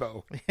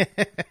Rambo.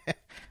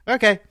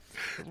 Okay.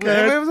 Go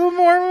ahead. A little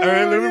more. All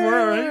right, a little more.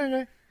 All right.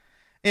 Okay.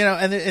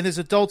 And his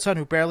adult son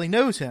who barely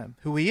knows him,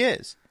 who he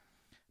is.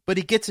 But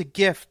he gets a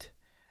gift,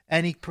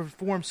 and he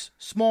performs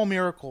small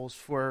miracles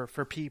for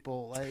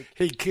people. Like,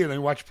 Hey, kid, let me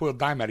watch you pull a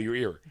dime out of your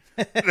ear.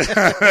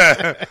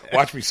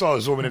 Watch me saw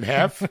this woman in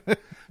half.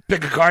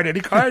 Pick a card,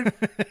 any card.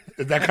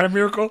 Is that kind of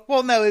miracle?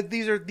 well, no,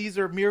 these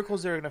are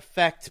miracles that are going to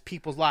affect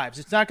people's lives.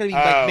 It's not going to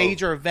be like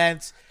major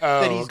events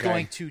that he's okay.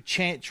 going to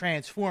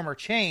transform or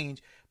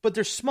change, but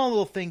there's small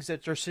little things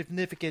that are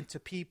significant to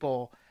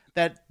people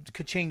that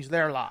could change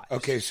their lives.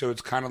 Okay, so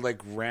it's kind of like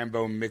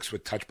Rambo mixed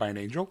with Touched by an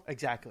Angel.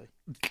 Exactly.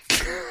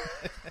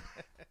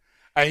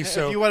 If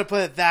If you want to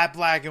put it that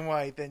black and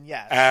white, then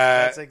yes,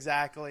 that's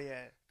exactly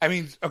it. I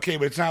mean, okay,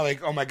 but it's not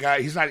like, oh my God,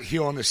 he's not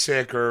healing the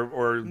sick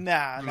or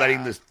Nah.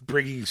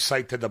 bringing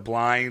sight to the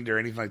blind or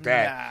anything like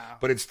that. Nah.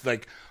 But it's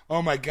like,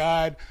 oh my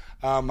God,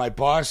 my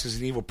boss is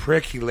an evil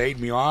prick. He laid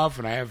me off,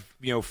 and I have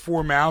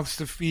 4 mouths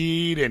to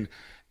feed,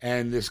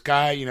 and this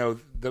guy,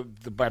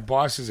 my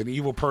boss is an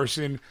evil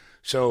person,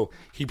 so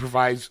he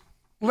provides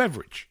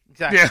leverage.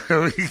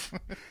 Exactly.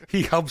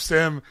 He helps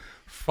them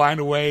find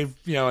a way,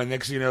 and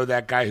next thing you know,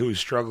 that guy who is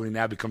struggling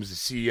now becomes the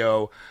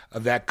CEO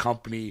of that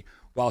company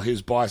while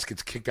his boss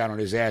gets kicked out on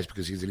his ass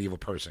because he's an evil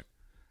person.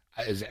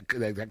 Is that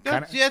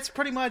kind of... Yeah, it's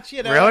pretty much,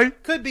 Really?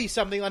 could be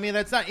something. I mean,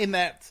 that's not in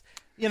that,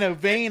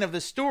 vein of the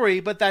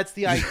story, but that's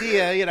the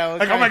idea,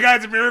 Like, oh my God,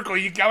 it's a miracle.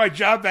 You got my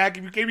job back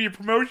and you gave me a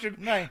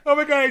promotion. Right. Oh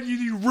my God,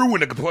 you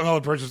ruined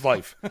another person's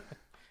life.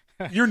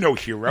 You're no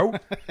hero.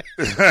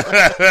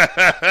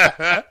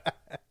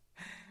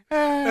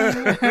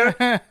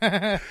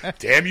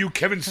 Damn you,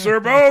 Kevin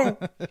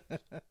Sorbo.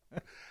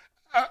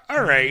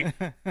 All right.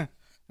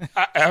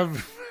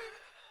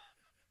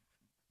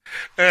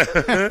 That's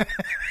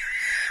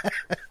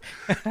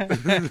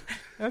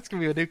going to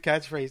be a new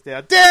catchphrase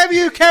now. Damn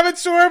you, Kevin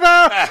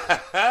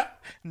Sorbo!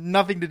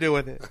 Nothing to do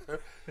with it.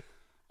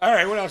 All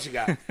right, what else you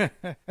got?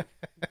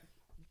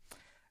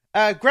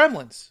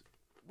 Gremlins.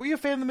 Were you a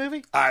fan of the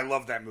movie? I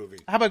love that movie.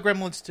 How about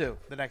Gremlins 2,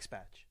 the next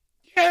batch?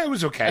 Yeah, it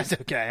was okay. That's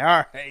okay.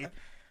 All right.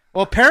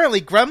 Well,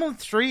 apparently Gremlins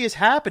 3 is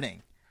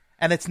happening,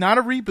 and it's not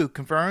a reboot,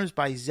 confirmed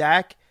by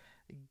Zach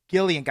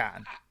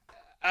Gilligan.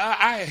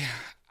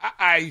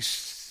 I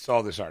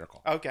saw this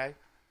article. Okay.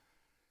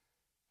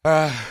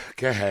 Go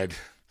ahead.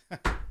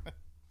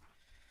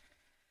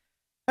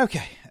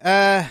 Okay.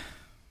 Oh,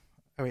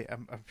 wait,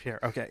 I'm here.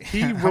 Okay.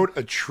 He wrote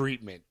a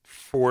treatment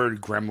for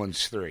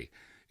Gremlins 3.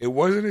 It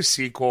wasn't a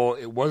sequel.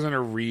 It wasn't a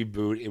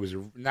reboot. It was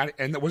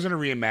and it wasn't a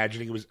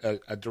reimagining. It was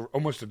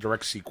almost a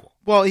direct sequel.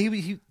 Well,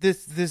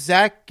 this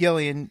Zach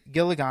Gilligan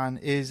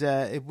is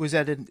was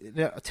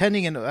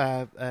attending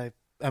a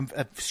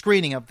a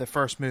screening of the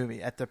first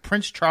movie at the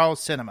Prince Charles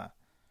Cinema.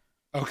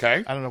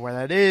 Okay. I don't know where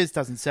that is.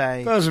 Doesn't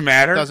say. Doesn't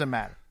matter. Doesn't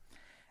matter.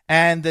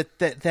 And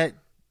that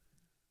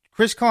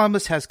Chris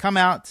Columbus has come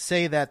out to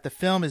say that the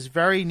film is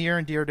very near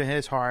and dear to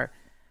his heart.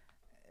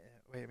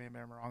 Wait, maybe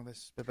I'm wrong.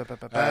 This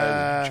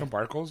Trump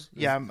articles?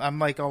 Yeah, I'm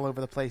like all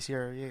over the place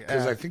here.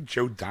 Because I think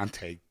Joe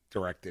Dante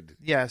directed.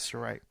 Yes,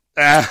 you're right.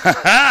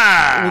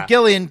 Well,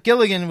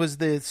 Gilligan was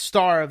the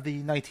star of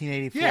the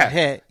 1984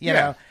 hit, you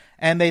know,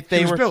 and they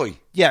was were Billy.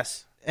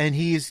 Yes, and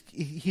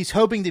he's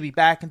hoping to be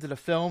back into the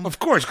film. Of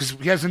course, because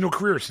he has a new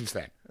career since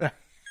then.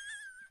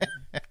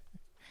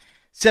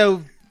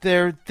 So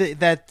they're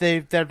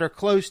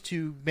close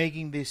to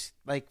making this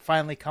like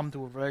finally come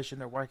to a fruition.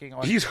 They're working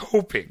on. He's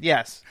hoping.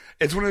 Yes,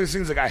 it's one of those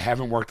things like I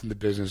haven't worked in the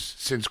business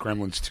since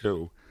Gremlins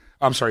 2.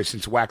 I'm sorry,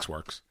 since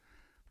Waxworks,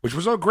 which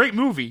was a great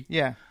movie.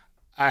 Yeah.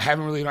 I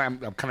haven't really. I'm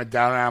kind of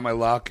down on my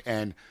luck,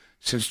 and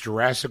since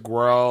Jurassic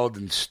World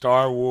and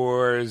Star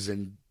Wars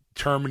and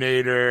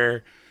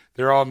Terminator,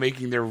 they're all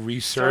making their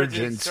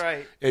resurgence. That's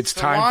right. It's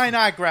so time. Why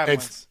not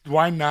Gremlins?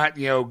 Why not?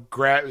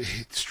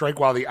 Strike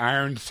while the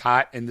iron's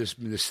hot in this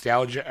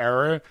nostalgia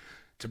era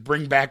to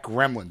bring back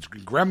Gremlins.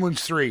 Gremlins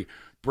 3.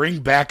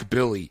 Bring back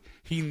Billy.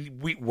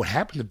 What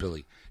happened to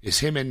Billy? Is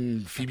him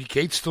and Phoebe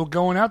Cates still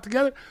going out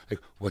together? Like,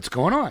 what's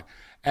going on?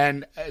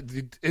 And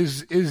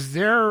is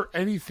there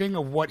anything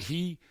of what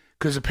he?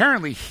 Because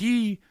apparently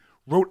he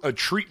wrote a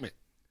treatment,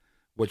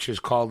 which is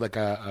called like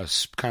a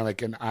kind of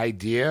like an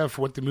idea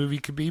for what the movie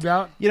could be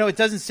about. It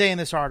doesn't say in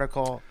this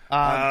article.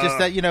 Just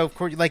that of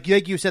course, like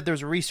you said,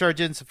 there's a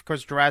resurgence, of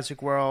course,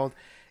 Jurassic World.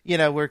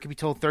 Where it could be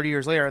told 30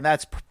 years later, and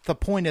that's the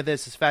point of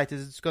this. Is fact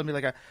is it's going to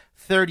be like a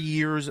 30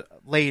 years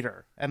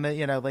later, and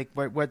then like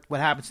what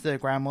happens to the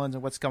Gremlins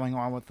and what's going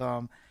on with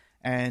them,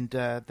 and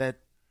that.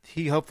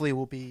 He hopefully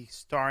will be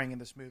starring in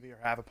this movie or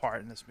have a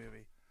part in this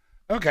movie.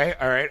 Okay,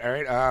 all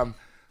right.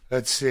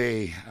 Let's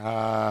see.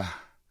 All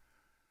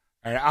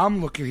right,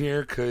 I'm looking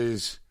here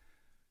because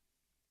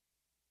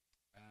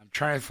I'm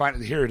trying to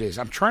find. Here it is.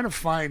 I'm trying to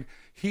find.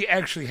 He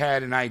actually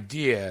had an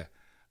idea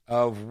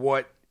of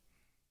what.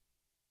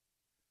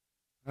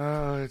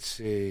 Let's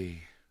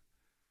see.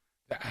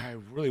 I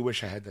really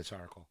wish I had this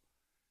article.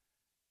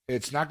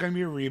 It's not going to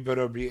be a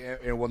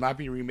reboot. It will not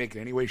be a remake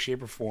in any way,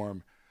 shape, or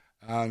form.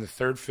 The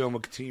third film will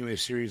continue a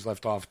series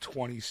left off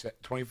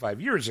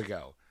 25 years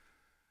ago.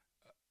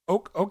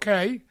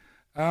 Okay.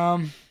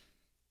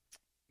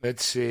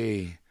 Let's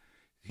see.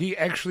 He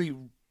actually,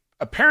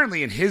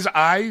 apparently in his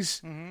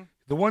eyes,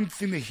 the one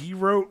thing that he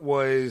wrote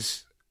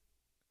was,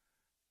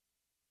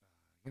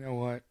 you know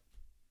what?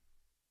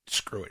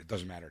 Screw it. It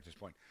doesn't matter at this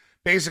point.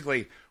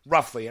 Basically,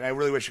 roughly, and I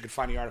really wish I could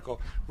find the article,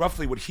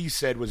 roughly what he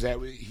said was that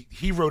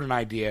he wrote an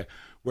idea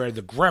where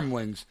the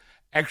Gremlins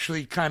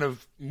actually kind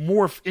of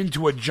morph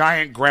into a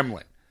giant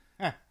gremlin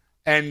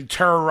and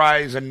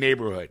terrorize a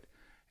neighborhood.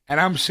 And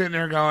I'm sitting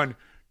there going,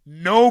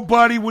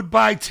 nobody would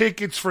buy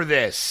tickets for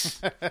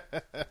this.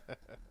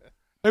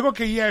 Like,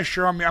 okay, yeah,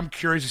 sure. I'm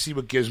curious to see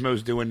what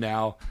Gizmo's doing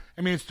now.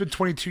 I mean, it's been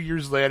 22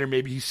 years later.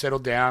 Maybe he's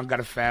settled down,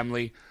 got a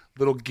family,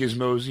 little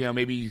Gizmo's,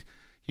 maybe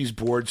he's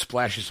bored,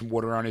 splashes some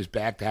water on his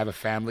back to have a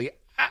family.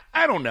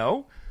 I don't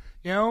know,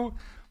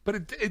 but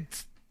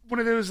it's one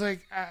of those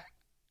like,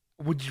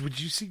 Would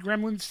you see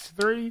Gremlins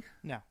 3?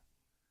 No.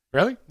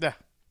 Really? Yeah.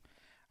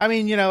 I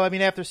mean,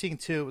 after seeing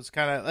 2, it was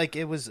kind of like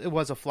it was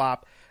a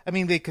flop. I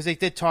mean, because they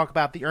did talk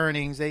about the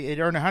earnings. It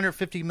earned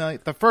 $150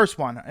 million. The first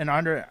one, and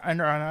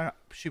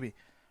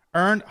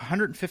earned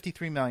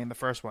 $153 million. The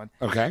first one,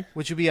 okay,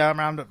 which would be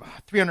around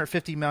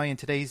 $350 million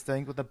today's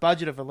thing with a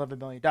budget of $11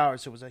 million.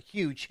 So it was a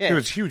huge hit. It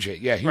was a huge hit.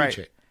 Yeah, huge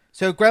hit.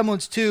 So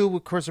Gremlins 2,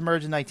 of course,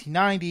 emerged in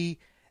 1990.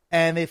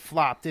 And it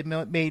flopped. It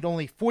made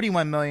only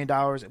 $41 million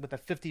with a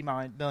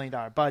 $50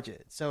 million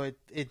budget. So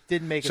it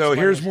didn't make. So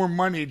here's more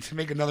money to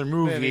make another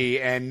movie,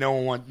 and no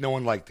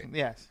one liked it.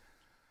 Yes.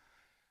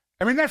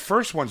 I mean, that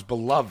first one's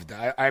beloved.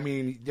 I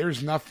mean,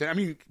 there's nothing. I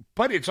mean,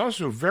 but it's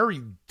also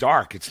very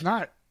dark. It's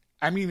not.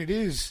 I mean, it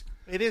is.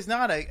 It is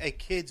not a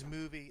kid's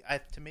movie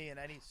to me in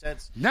any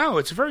sense. No,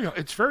 it's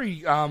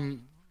very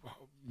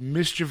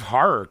mischief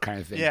horror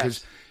kind of thing.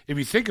 Because if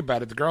you think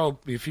about it, the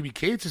girl Phoebe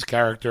Cates'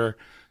 character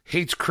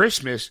hates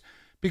Christmas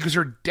because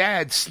her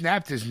dad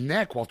snapped his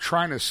neck while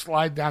trying to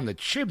slide down the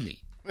chimney,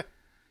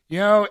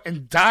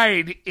 and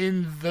died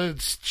in the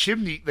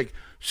chimney. Like,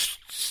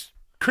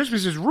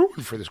 Christmas is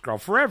ruined for this girl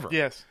forever.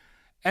 Yes.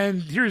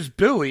 And here's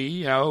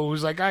Billy,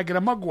 who's like, I get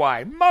a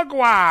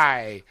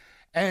mugwai.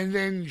 And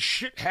then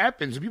shit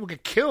happens and people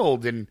get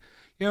killed. And,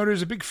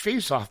 there's a big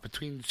face-off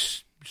between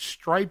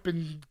Stripe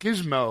and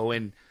Gizmo.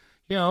 And,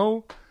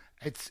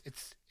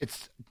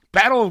 it's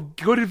battle of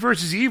good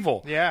versus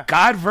evil. Yeah.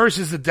 God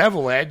versus the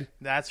devil, Ed.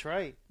 That's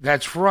right.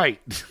 That's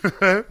right.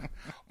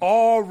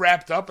 All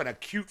wrapped up in a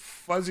cute,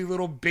 fuzzy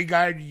little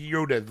big-eyed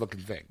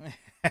Yoda-looking thing.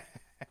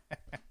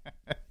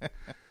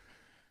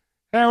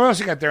 What else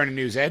you got there in the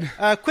news, Ed?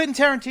 Quentin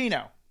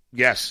Tarantino.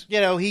 Yes. He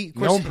know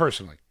him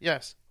personally.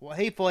 Yes. Well,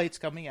 Hateful Eight's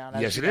coming out.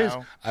 Yes, it is.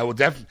 I will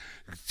definitely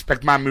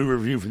expect my movie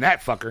review from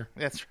that fucker.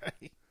 That's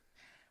right.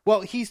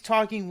 Well, he's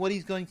talking what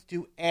he's going to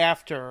do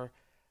after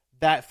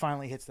that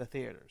finally hits the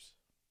theaters.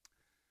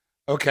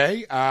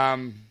 Okay.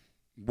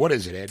 What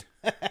is it,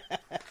 Ed?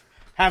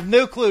 Have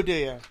no clue, do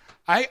you?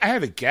 I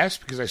have a guess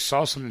because I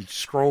saw something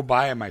scroll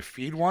by on my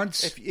feed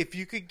once. If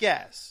you could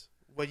guess,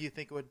 what do you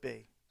think it would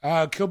be?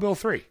 Kill Bill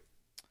 3.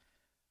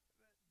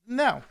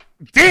 No.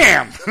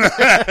 Damn!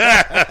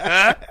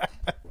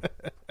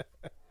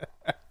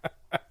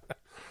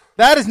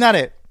 That is not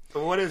it.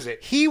 What is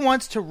it? He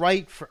wants to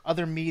write for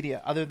other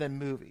media other than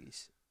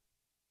movies.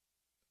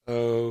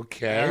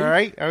 Okay. All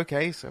right.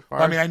 Okay. So far.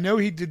 Well, I mean, I know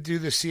he did do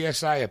the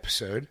CSI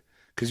episode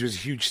because he was a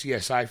huge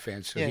CSI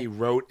fan. So Yeah. he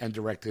wrote and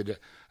directed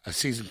a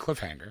season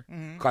cliffhanger,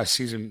 a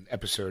season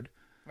episode.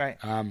 right.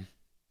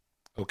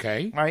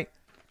 Okay. Right.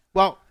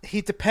 Well,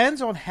 he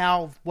depends on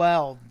how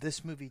well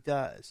this movie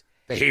does.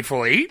 The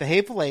Hateful Eight? The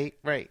Hateful Eight.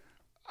 Right.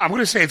 I'm going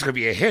to say it's going to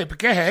be a hit, but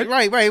go ahead.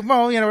 Right.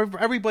 Well,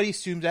 everybody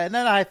assumes that. And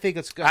then I think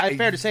it's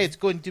fair to say it's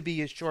going to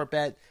be a sure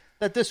bet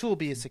that this will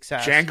be a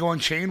success. Django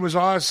Unchained was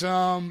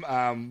awesome.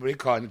 What do you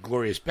call it?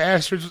 Glorious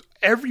Bastards.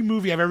 Every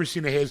movie I've ever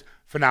seen of his,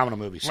 phenomenal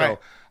movie. So Right.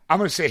 I'm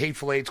going to say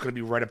Hateful Eight's going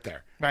to be right up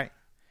there. Right.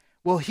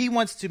 Well, he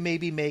wants to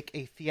maybe make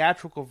a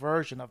theatrical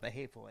version of the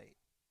Hateful Eight.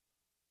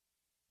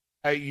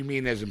 You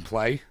mean as in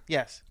play?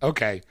 Yes.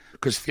 Okay.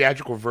 Because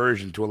theatrical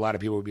version to a lot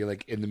of people would be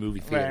like in the movie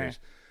theaters.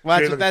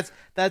 Right. Well, So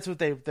that's what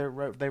they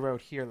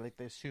wrote here. Like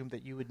they assumed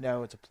that you would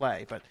know it's a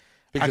play, but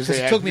because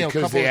it took me a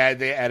couple. they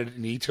added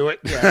an E to it.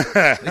 Yeah,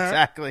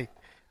 exactly.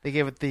 They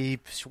gave it the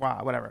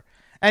schwa, whatever.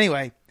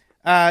 Anyway,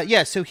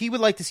 yeah. So he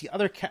would like to see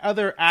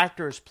other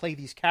actors play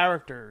these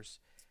characters.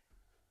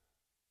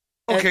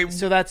 Okay. And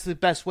so that's the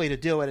best way to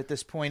do it at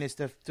this point is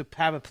to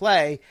have a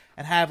play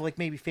and have like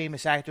maybe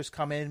famous actors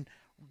come in.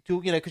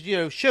 Because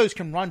shows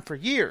can run for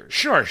years.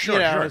 Sure.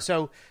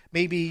 So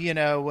maybe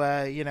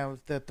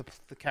the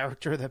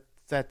character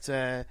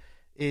that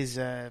is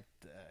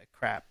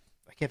crap.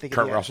 I can't think of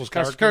Kurt Russell's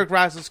character? Kurt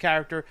Russell's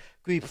character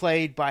could be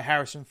played by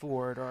Harrison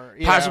Ford or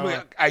Possibly.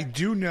 I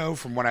do know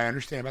from what I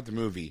understand about the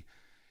movie,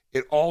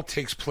 it all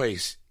takes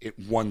place at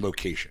one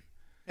location,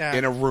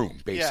 in a room,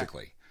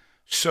 basically.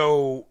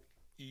 So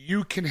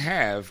you can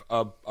have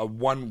a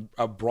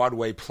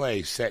Broadway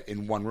play set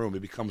in one room.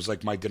 It becomes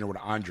like My Dinner with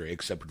Andre,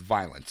 except with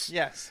violence.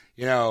 Yes.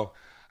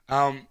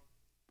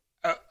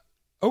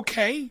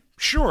 Okay,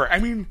 sure. I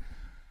mean,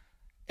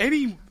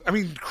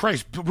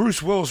 Christ,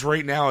 Bruce Willis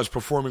right now is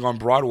performing on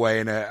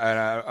Broadway in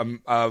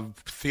a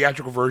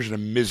theatrical version of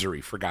Misery,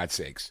 for God's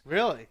sakes.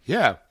 Really?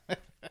 Yeah.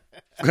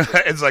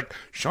 It's like,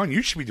 Sean,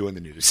 you should be doing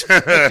the news.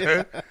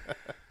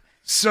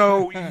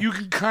 So you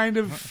can kind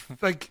of,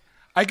 like,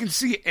 I can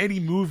see any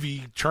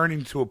movie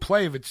turning to a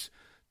play if it's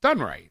done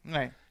right.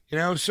 Right.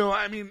 So,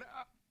 I mean,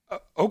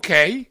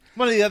 okay.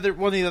 One of the other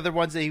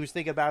ones that he was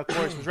thinking about, of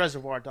course, was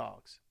Reservoir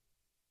Dogs.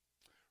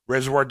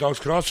 Reservoir Dogs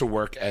could also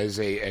work as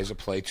a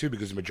play too,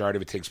 because the majority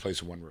of it takes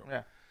place in one room.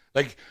 Yeah.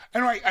 Like,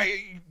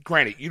 I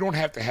granted, you don't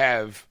have to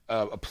have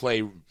a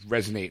play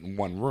resonate in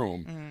one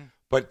room,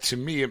 but to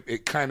me,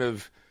 it kind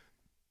of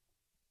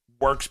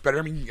works better.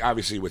 I mean,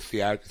 obviously with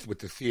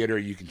the theater,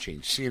 you can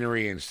change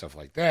scenery and stuff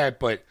like that,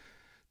 but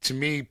to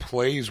me,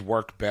 plays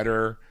work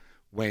better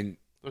when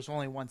there's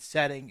only one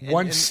setting,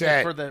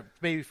 set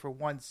for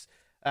one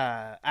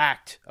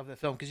act of the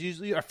film, because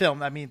usually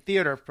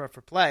theater for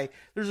play,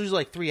 there's usually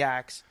like 3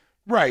 acts.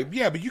 Right,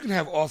 yeah, but you can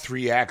have all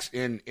 3 acts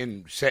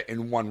in set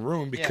in one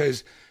room,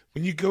 because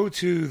when you go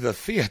to the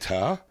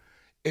theater,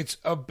 it's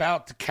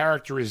about the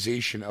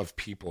characterization of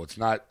people. It's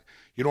not,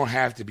 you don't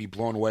have to be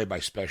blown away by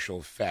special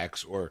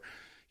effects or,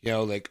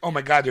 like, oh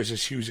my God, there's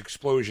this huge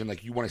explosion.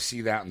 Like, you want to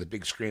see that on the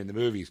big screen in the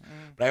movies.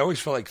 But I always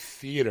felt like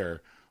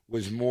theater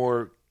was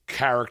more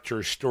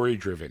character story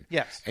driven.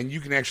 Yes. And you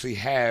can actually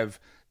have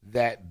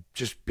that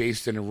just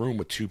based in a room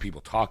with 2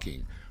 people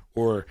talking,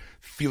 or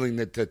feeling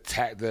that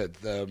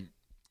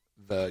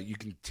you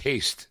can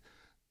taste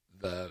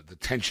the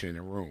tension in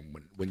a room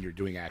when you're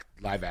doing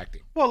live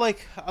acting. Well,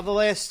 like the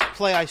last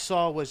play I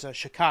saw was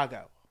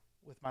Chicago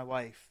with my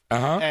wife.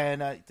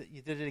 And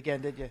you did it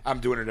again, did you? I'm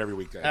doing it every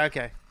weekday.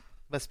 Okay,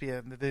 must be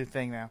a new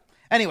thing now.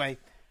 Anyway,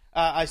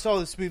 I saw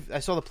this movie. I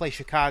saw the play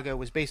Chicago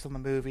was based on the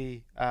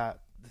movie, the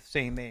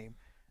same name.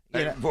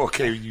 Well,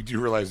 okay, you do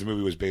realize the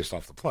movie was based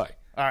off the play.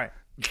 All right.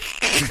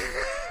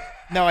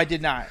 No, I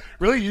did not.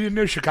 Really? You didn't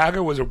know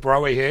Chicago was a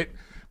Broadway hit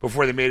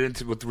before they made it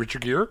into with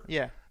Richard Gere?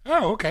 Yeah.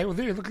 Oh, okay. Well,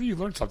 there, look at you,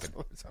 learned something.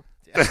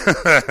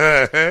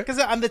 Because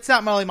it's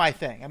not really my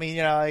thing. I mean,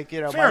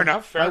 Fair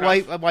enough.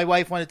 My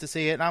wife wanted to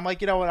see it, and I'm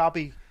like, you know what?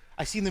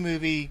 I seen the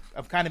movie.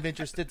 I'm kind of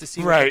interested to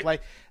see what it's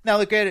like. Now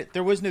look at it.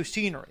 There was no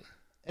scenery.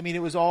 I mean,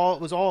 it was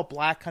all a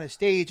black kind of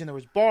stage, and there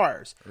was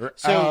bars.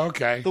 So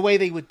the way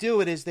they would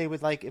do it is they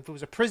would, like, if it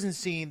was a prison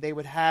scene, they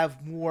would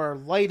have more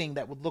lighting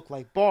that would look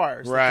like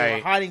bars that they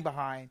were hiding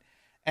behind,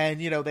 and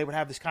they would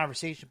have this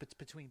conversation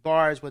between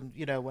bars when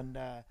Queen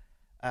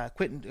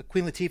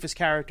Latifah's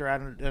character, I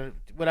don't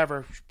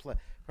whatever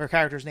her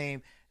character's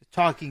name,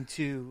 talking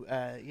to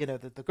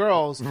the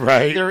girls.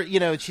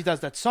 Right. She does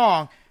that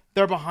song.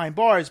 they're behind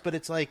bars, but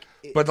it's like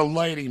But the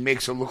lighting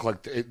makes it look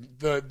like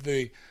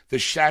the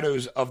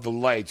shadows of the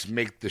lights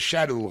make the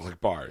shadow look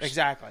like bars.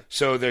 exactly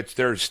So that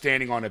they're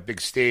standing on a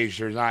big stage.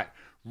 They're not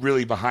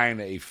really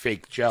behind a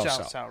fake jail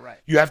cell. right.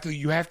 You have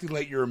to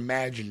let your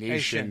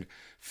imagination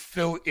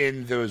fill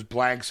in those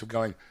blanks of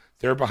going,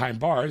 they're behind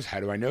bars.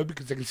 How do I know?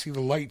 Because I can see the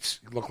lights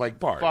look like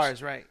bars.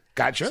 Bars, right.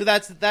 Gotcha. So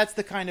that's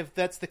the kind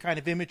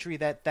of imagery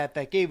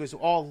that gave us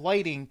all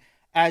lighting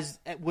as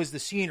was the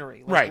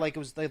scenery. Right. Like it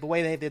was the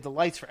way they did the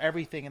lights for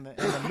everything in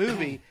the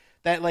movie.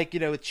 That like,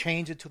 it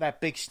changed it to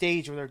that big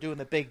stage where they're doing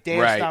the big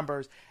dance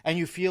numbers, and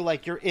you feel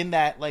like you're in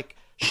that like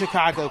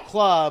Chicago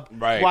club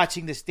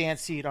watching this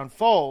dance scene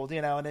unfold,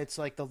 and it's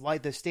like the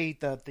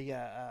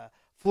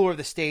floor of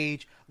the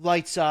stage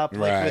lights up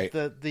like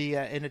with the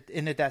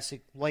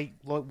incandescent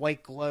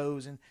white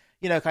glows and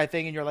kind of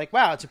thing, and you're like,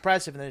 wow, it's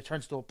impressive, and then it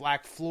turns to a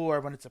black floor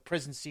when it's a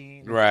prison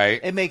scene. Right.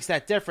 It makes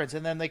that difference,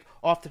 and then like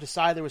off to the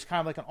side there was kind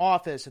of like an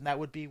office, and that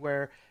would be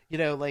where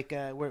where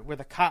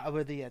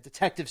the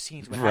detective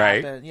scenes would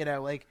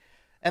happen, like.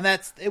 And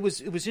it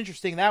was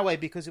interesting that way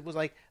because it was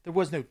like there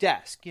was no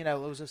desk, it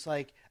was just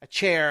like a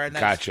chair, and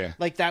Gotcha.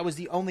 Like that was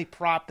the only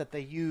prop that they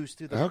used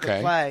through the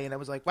play, and it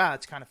was like, wow,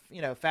 it's kind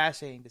of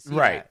fascinating to see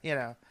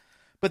that,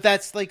 But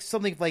that's like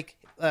something like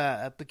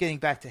getting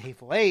back to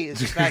Hateful Eight is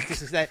the fact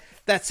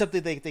that's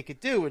something they could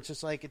do. It's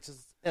just like it's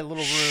just a little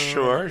room,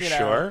 sure. They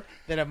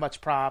don't have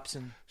much props,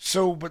 and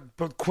so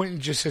but Quentin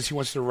just says he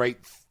wants to write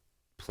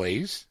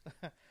plays.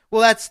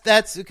 Well,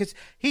 that's because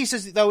he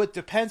says, though, it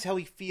depends how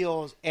he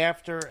feels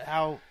after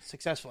how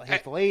successful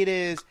Hateful Eight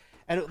is,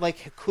 and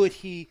like, could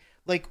he,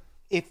 like,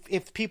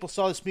 if people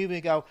saw this movie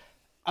and go,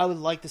 I would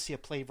like to see a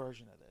play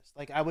version of this,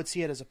 like I would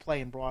see it as a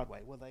play in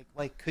Broadway, well,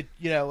 like could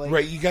like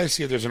right? You guys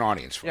see if there's an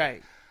audience for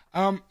it.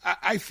 Right.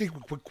 I think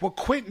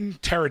Quentin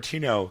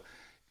Tarantino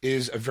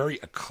is a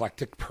very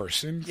eclectic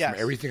person. Yes. From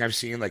everything I've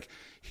seen, like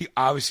he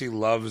obviously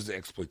loves the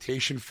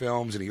exploitation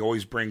films, and he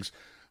always brings,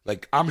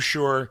 like, I'm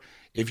sure.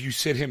 If you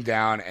sit him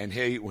down and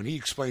when he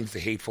explains the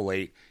Hateful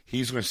Eight,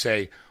 he's going to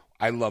say,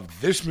 I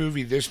loved this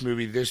movie, this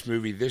movie, this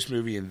movie, this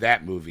movie, and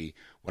that movie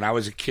when I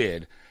was a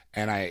kid,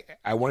 and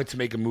I wanted to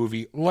make a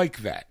movie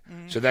like that.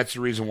 Mm-hmm. So that's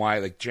the reason why,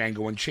 like,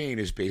 Django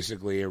Unchained is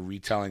basically a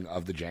retelling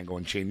of the Django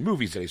Unchained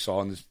movies that I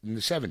saw in the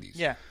 70s.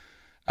 Yeah.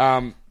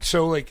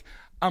 So, like,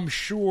 I'm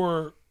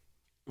sure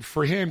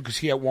for him, because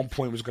he at one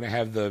point was going to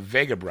have the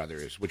Vega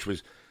brothers, which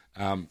was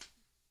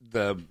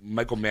the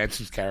Michael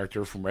Madsen's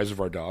character from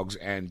Reservoir Dogs,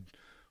 and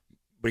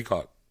what do you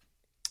call it?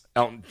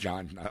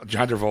 John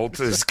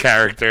Travolta's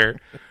character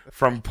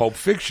from Pulp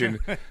Fiction.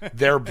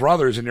 They're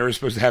brothers, and they're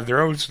supposed to have their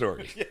own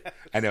story. Yeah.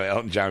 I know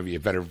Elton John would be a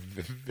better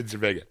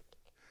Vincent Vega.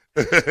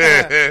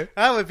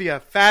 That would be a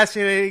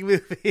fascinating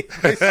movie.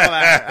 If I saw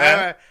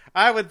that.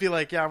 I would be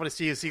like, yeah, I want to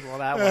see a sequel to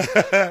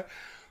that one.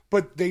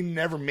 But they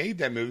never made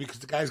that movie because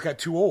the guys got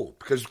too old.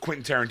 Because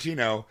Quentin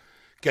Tarantino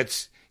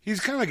he's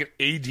kind of like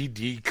an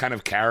ADD kind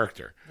of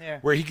character,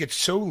 where he gets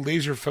so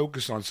laser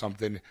focused on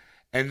something.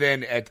 And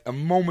then at a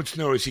moment's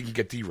notice, he can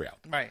get derailed.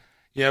 Right.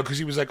 Because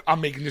he was like,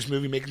 I'm making this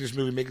movie.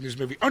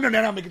 Oh, no,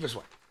 I'm making this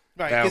one.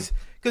 Right.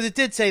 Because it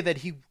did say that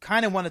he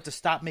kind of wanted to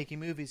stop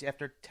making movies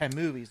after 10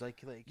 movies.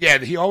 Like yeah,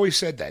 he always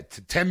said that.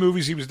 10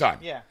 movies, he was done.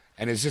 Yeah.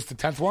 And is this the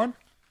 10th one?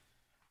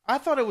 I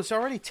thought it was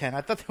already 10.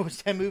 I thought there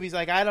was 10 movies.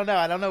 Like, I don't know.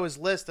 I don't know his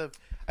list of...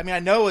 I mean, I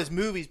know his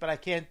movies, but I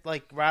can't,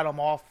 like, rattle them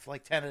off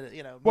like 10 of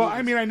the, Well, movies.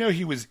 I mean, I know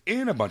he was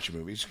in a bunch of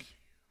movies.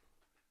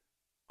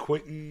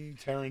 Quentin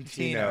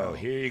Tarantino.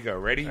 Here you go.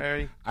 Ready?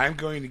 I'm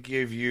going to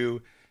give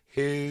you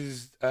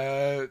his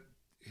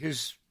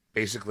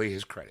basically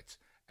his credits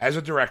as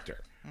a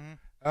director.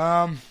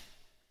 Mm-hmm.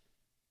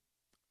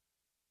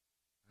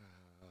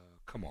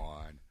 Come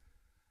on.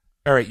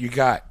 All right, you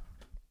got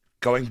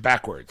Going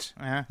Backwards.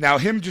 Uh-huh. Now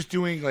him just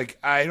doing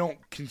like do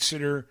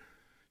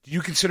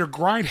you consider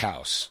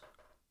Grindhouse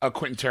a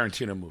Quentin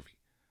Tarantino movie?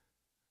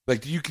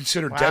 Like, do you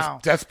consider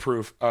Death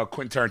Proof a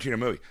Quentin Tarantino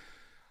movie?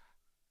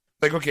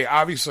 Like, okay,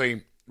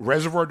 obviously,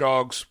 Reservoir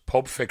Dogs,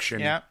 Pulp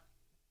Fiction,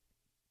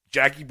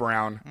 Jackie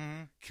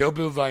Brown, Kill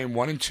Bill Volume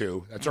 1 and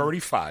 2. That's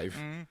already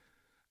 5.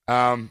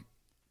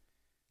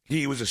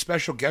 He was a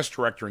special guest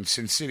director in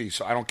Sin City,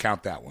 so I don't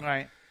count that one.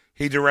 Right.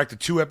 He directed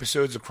 2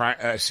 episodes of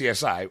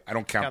CSI. I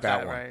don't count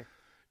that one. Right.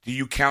 Do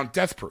you count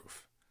Death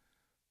Proof?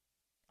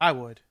 I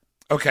would.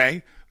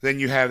 Okay. Then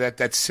you have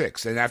that's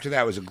 6. And after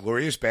that was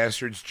Inglourious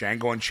Bastards,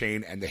 Django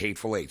Unchained, and The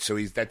Hateful Eight. So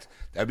that'd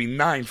be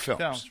 9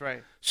 films.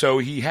 Right. So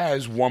he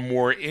has one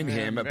more in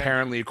him,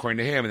 apparently, according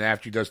to him. And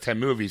after he does 10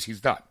 movies,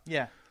 he's done.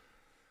 Yeah.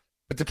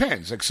 It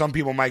depends. Like, some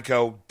people might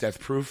go, Death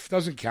Proof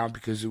doesn't count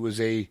because it was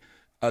a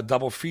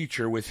double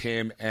feature with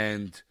him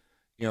and,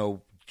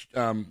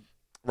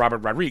 Robert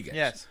Rodriguez.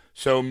 Yes.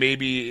 So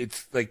maybe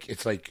it's like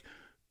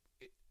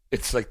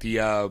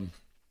the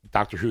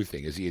Doctor Who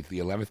thing. Is he the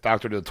 11th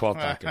Doctor to the 12th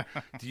Doctor?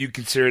 Do you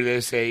consider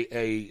this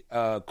a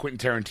Quentin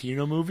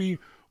Tarantino movie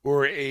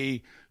or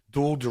a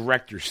dual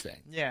directors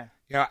thing? Yeah.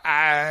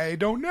 I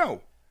don't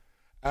know.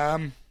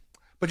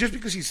 But just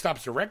because he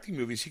stops directing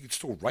movies, he could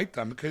still write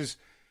them because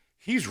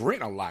he's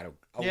written a lot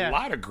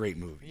of great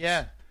movies.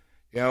 Yeah.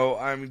 You know,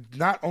 I mean,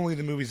 not only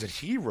the movies that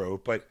he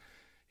wrote, but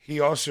he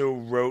also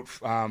wrote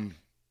From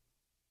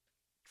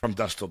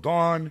Dusk Till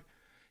Dawn.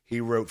 He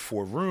wrote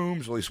Four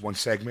Rooms, at least one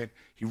segment.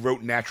 He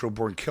wrote Natural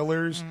Born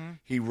Killers. Mm-hmm.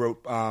 He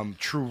wrote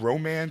True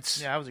Romance.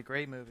 Yeah, that was a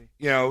great movie.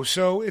 You know,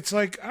 so it's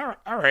like, all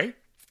right.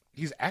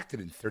 He's acted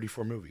in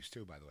 34 movies,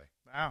 too, by the way.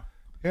 Wow.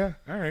 Yeah,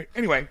 all right.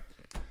 Anyway,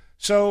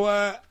 so,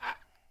 all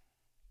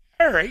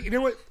right. You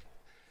know what?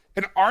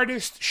 An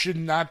artist should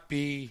not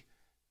be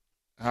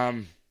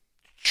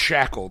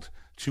shackled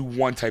to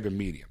one type of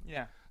medium.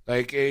 Yeah.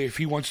 Like, if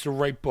he wants to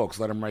write books,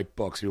 let him write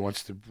books. If he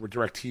wants to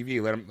direct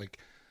TV, let him,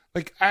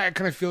 like I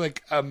kind of feel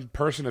like a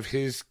person of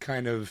his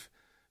kind of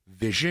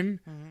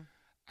vision,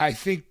 I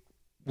think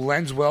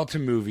lends well to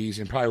movies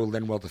and probably would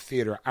lend well to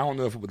theater. I don't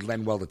know if it would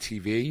lend well to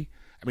TV.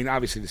 I mean,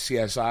 obviously the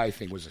CSI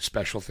thing was a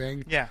special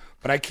thing. Yeah.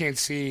 But I can't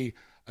see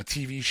a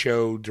TV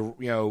show,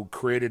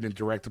 created and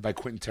directed by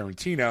Quentin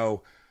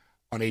Tarantino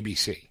on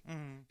ABC.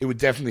 It would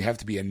definitely have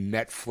to be a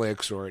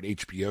Netflix or an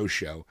HBO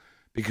show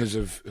because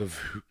of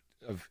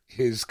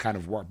his kind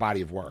of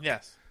body of work.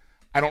 Yes.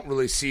 I don't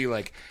really see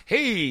like,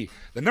 hey,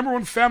 the number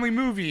one family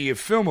movie, a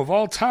film of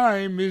all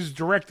time, is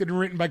directed and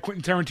written by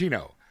Quentin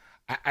Tarantino.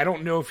 I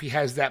don't know if he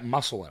has that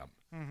muscle in him.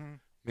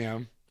 You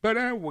know, but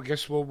I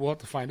guess we'll have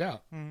to find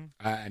out,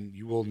 and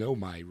you will know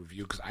my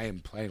review because I am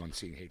planning on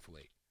seeing Hateful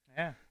Eight.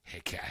 Yeah. I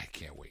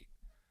can't wait.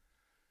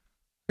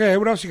 Okay,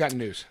 what else you got in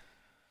news?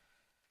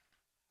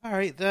 All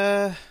right.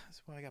 I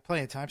got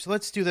plenty of time, so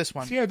let's do this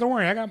one. Yeah, don't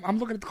worry. I'm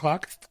looking at the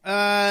clock.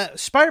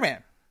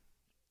 Spider-Man.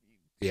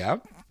 Yeah.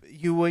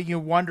 You're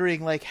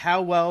wondering like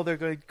how well they're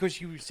going because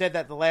you said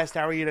that the last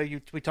hour.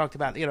 We talked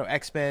about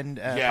X-Men,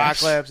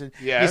 Apocalypse, and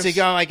you said,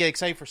 "Oh, I get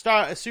excited for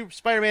Super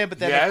Spider-Man," but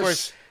then of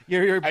course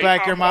you're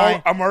back your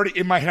mind. I'm already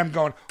in my head. I'm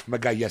going, "Oh my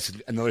god, yes,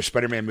 another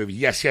Spider-Man movie,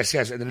 yes,"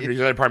 and then there's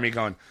the other part of me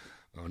going,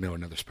 "Oh no,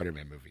 another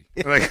Spider-Man movie."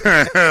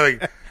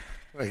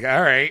 Like,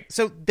 all right.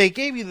 So they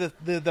gave you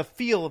the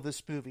feel of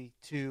this movie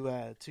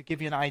to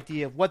give you an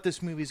idea of what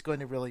this movie is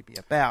going to really be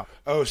about.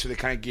 Oh, so they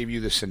kind of gave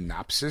you the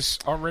synopsis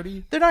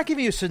already? They're not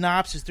giving you a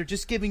synopsis. They're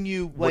just giving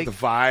you like what the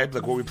vibe,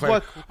 like what we play.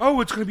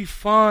 Oh, it's going to be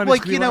fun.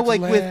 Like it's gonna be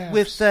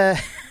with it's going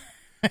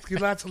to be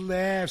lots of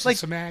laughs like and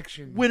some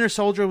action. Winter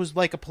Soldier was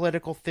like a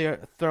political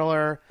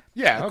thriller.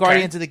 Yeah, okay.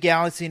 Guardians of the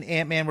Galaxy and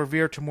Ant-Man were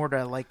veered to more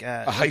to like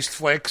a heist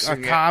flicks, a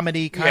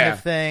comedy kind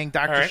of thing.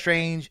 Doctor right.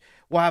 Strange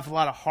will have a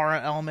lot of horror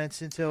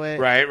elements into it.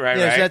 Right. So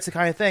that's the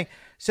kind of thing.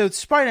 So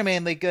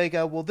Spider-Man, they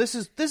go, well, this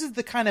is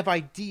the kind of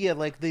idea,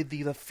 like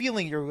the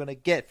feeling you're going to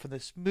get from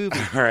this movie.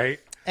 All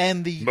right.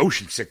 And the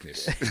motion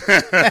sickness.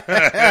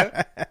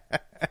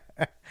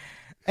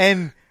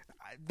 And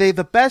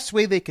the best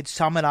way they could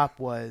sum it up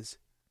was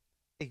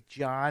a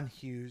John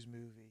Hughes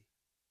movie.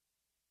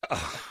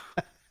 Oh,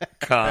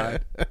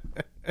 God.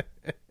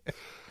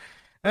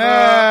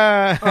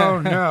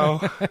 Oh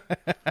no.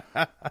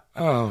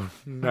 Oh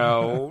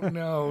no.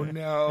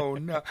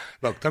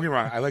 Look, don't be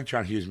wrong. I like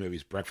John Hughes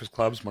movies. Breakfast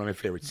Club's one of my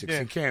favorites.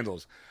 16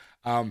 Candles.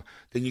 Then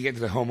you get into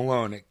the Home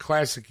Alone.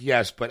 Classic,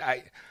 yes, but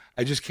I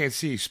just can't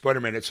see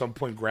Spider-Man at some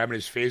point grabbing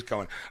his face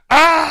going,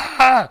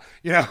 ah!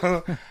 You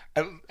know?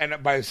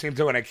 And by the same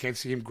token, I can't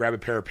see him grab a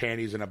pair of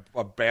panties in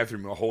a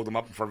bathroom and hold them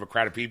up in front of a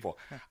crowd of people.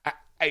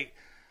 I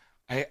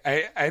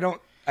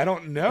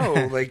don't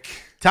know. Like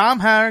Tom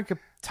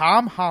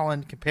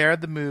Holland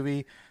compared the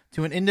movie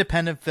to an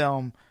independent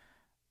film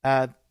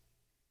to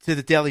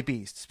The Daily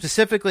Beast.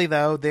 Specifically,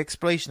 though, the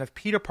exploration of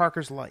Peter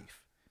Parker's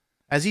life.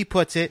 As he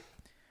puts it,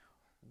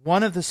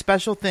 one of the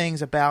special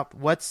things about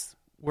what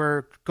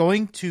we're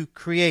going to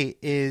create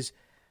is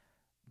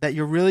that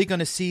you're really going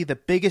to see the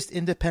biggest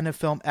independent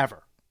film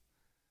ever.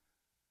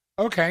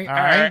 Okay. All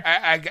right.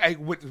 I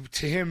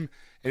to him,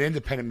 an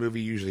independent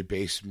movie usually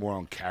based more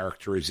on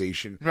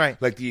characterization.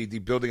 Right. Like the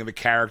building of a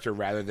character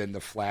rather than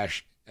the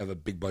flash of a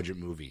big budget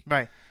movie.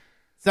 Right.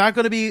 It's not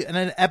going to be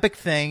an epic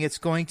thing. It's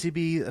going to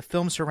be a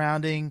film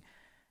surrounding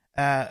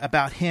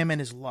about him and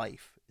his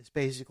life. It's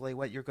basically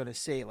what you're going to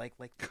see, like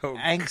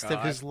angst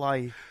of his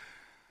life.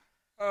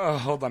 Oh,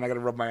 hold on, I got to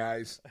rub my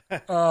eyes.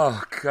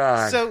 Oh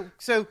God.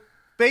 So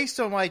based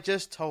on what I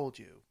just told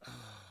you,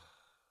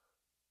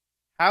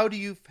 how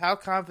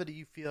confident do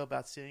you feel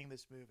about seeing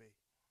this movie?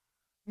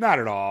 Not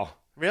at all.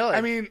 Really?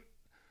 I mean,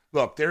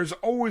 look, there's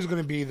always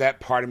going to be that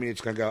part of me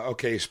that's going to go,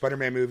 okay,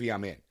 Spider-Man movie,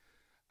 I'm in.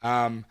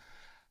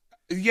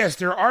 Yes,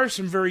 there are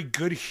some very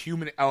good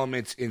human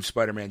elements in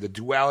Spider-Man. The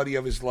duality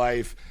of his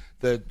life,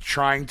 the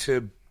trying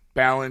to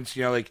balance,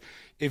 like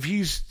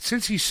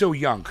since he's so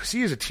young, because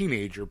he is a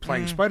teenager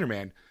playing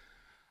Spider-Man,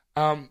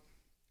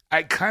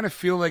 I kind of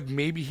feel like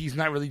maybe he's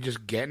not really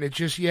just getting it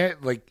just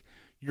yet. Like,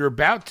 you're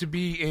about to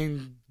be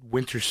in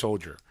Winter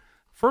Soldier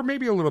for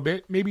maybe a little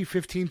bit, maybe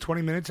 15,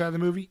 20 minutes out of the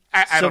movie.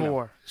 I don't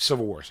know.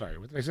 Civil War, sorry.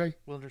 What did I say?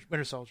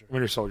 Winter Soldier.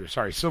 Winter Soldier,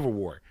 sorry. Civil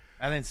War.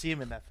 I didn't see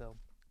him in that film.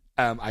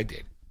 I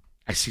did.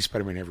 I see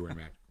Spider-Man everywhere,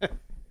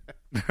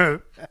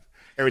 man.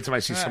 Every time I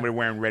see somebody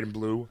wearing red and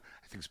blue,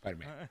 I think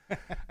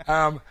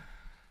Spider-Man.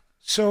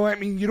 So, I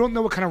mean, you don't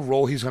know what kind of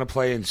role he's going to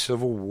play in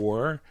Civil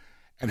War.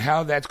 and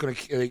how that's going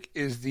to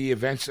is the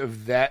events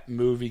of that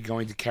movie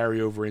going to carry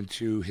over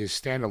into his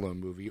standalone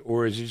movie,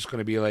 or is it just going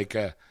to be like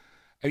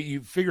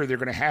you figure they're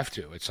going to have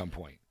to at some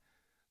point.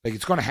 Like,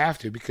 it's going to have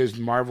to, because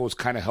Marvel is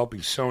kind of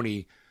helping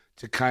Sony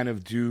to kind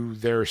of do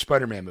their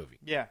Spider-Man movie.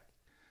 Yeah.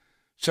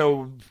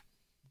 So,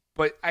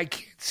 but I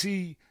can't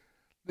see,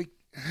 like,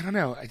 I don't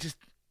know.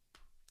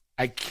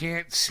 I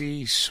can't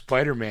see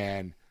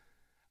Spider-Man,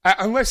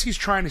 unless he's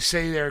trying to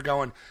say they're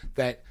going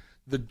that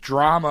the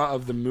drama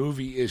of the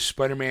movie is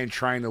Spider-Man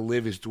trying to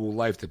live his dual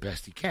life the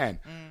best he can,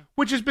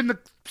 which has been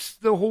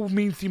the whole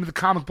main theme of the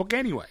comic book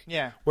anyway.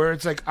 Yeah. Where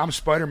it's like, I'm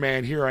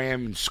Spider-Man, here I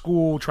am in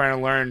school trying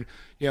to learn,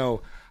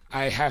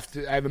 I have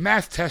a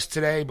math test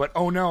today, but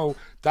oh no,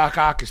 Doc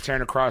Ock is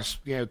tearing apart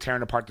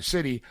the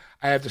city.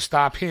 I have to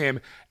stop him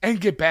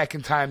and get back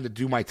in time to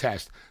do my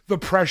test. The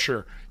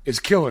pressure is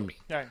killing me.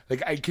 Right.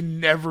 Like, I can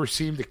never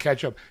seem to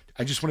catch up.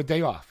 I just want a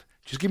day off.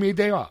 Just give me a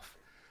day off.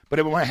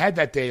 But when I had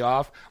that day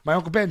off, my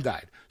Uncle Ben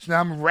died. So now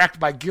I'm racked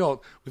by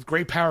guilt. With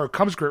great power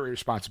comes great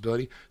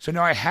responsibility. So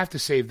now I have to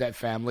save that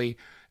family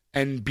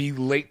and be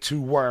late to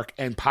work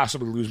and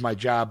possibly lose my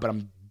job, but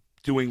I'm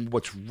doing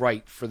what's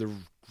right for the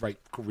right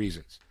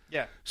reasons.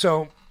 Yeah.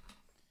 So,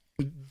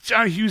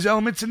 John Hughes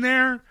elements in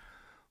there,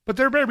 but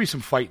there better be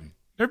some fighting.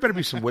 There better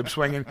be some whip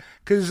swinging.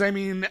 Because, I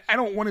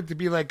don't want it to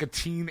be like a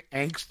teen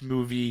angst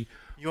movie.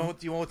 You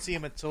won't see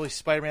him until he's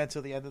Spider-Man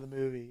until the end of the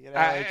movie. He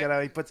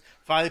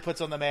finally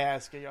puts on the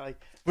mask, and you're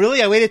like,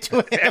 really? I waited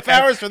 2.5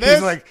 hours for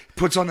this? He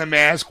puts on the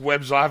mask,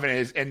 webs off,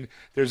 and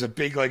there's a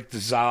big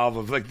dissolve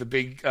of the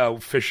big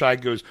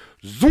fisheye goes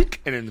zoink,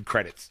 and then the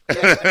credits.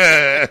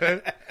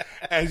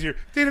 As you're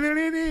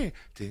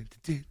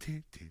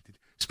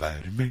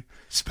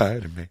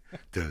Spider-Man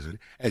does it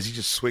as he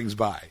just swings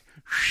by.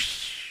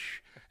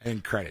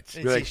 And credits.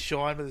 And you see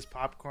Sean with his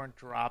popcorn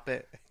drop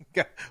it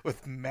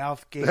with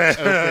mouth gaped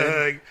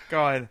open,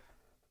 going,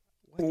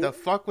 "What the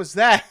fuck was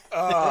that?"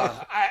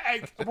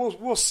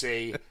 We'll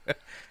see.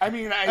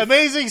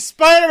 Amazing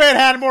Spider-Man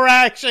had more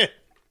action.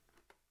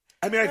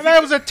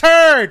 That was a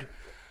turd.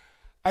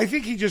 I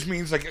think he just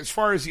means as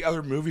far as the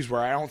other movies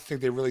where I don't think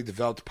they really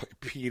developed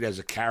Pete as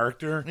a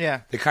character.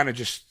 Yeah, they kind of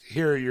just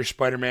here you're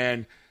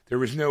Spider-Man. There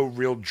was no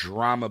real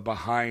drama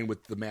behind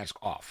with the mask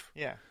off.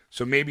 Yeah.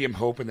 So maybe I'm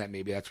hoping that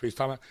maybe that's what he's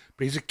talking about.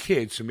 But he's a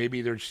kid, so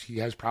maybe he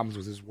has problems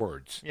with his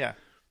words. Yeah.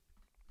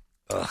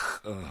 Ugh.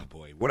 Oh,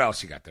 boy. What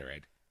else you got there,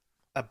 Ed?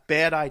 A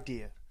bad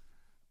idea.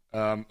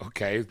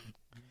 Okay.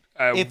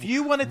 If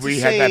you wanted to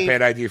We had that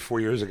bad idea 4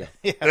 years ago.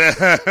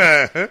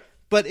 Yeah.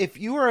 But if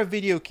you were a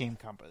video game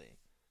company.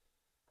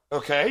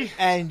 Okay.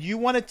 And you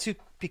wanted to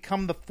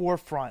become the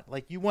forefront.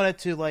 You wanted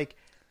to,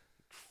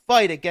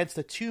 fight against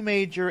the two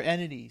major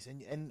entities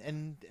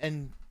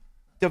and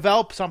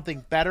develop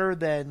something better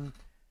than...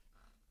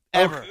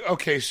 ever.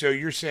 Okay, so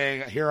you're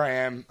saying, here I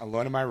am,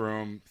 alone in my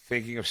room,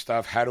 thinking of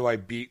stuff. How do I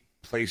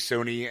play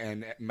Sony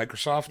and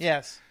Microsoft?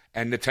 Yes.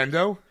 And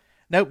Nintendo?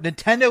 Nope,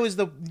 Nintendo is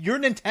you're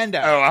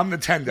Nintendo. Oh, I'm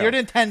Nintendo. You're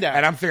Nintendo.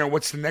 And I'm thinking,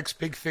 what's the next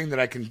big thing that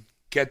I can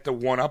get the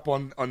one up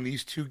on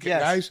these two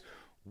guys?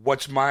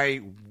 What's my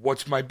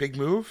big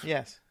move?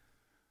 Yes.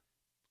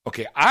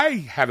 Okay, I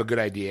have a good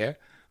idea,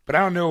 but I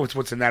don't know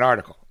what's in that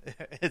article.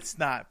 It's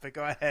not, but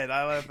go ahead.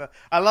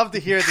 I love to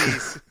hear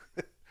these.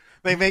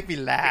 They make me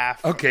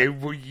laugh. Okay,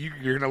 well,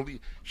 you're going to...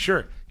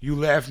 Sure, you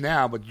laugh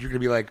now, but you're going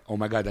to be like, oh,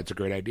 my God, that's a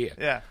great idea.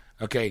 Yeah.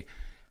 Okay,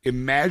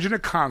 imagine a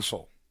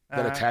console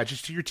that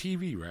attaches to your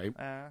TV, right?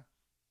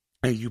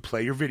 And you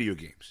play your video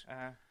games.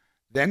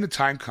 Then the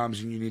time comes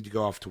and you need to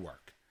go off to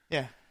work.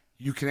 Yeah.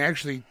 You can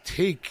actually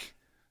take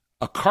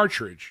a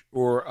cartridge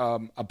or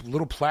a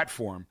little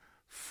platform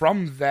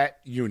from that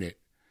unit,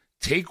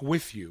 take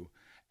with you,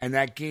 and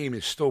that game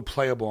is still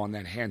playable on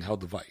that handheld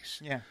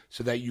device. Yeah.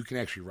 So that you can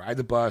actually ride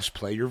the bus,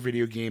 play your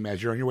video game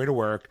as you're on your way to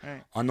work.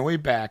 Right. On the way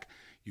back,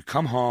 you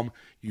come home.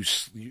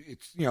 It's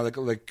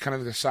like kind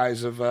of the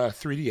size of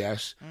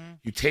 3DS.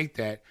 You take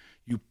that,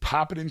 you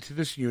pop it into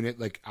this unit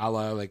a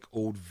la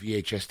old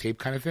VHS tape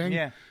kind of thing.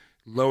 Yeah.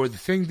 Lower the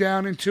thing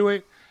down into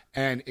it,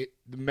 and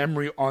the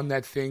memory on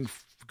that thing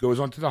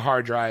goes onto the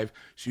hard drive,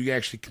 so you can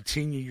actually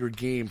continue your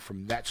game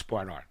from that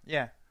spot on.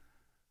 Yeah.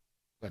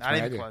 That's Not my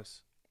even idea.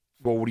 close.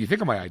 Well, what do you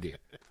think of my idea?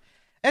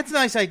 It's a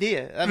nice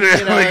idea.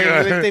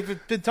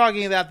 They've been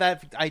talking about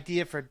that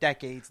idea for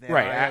decades now,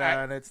 Right?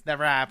 And it's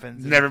never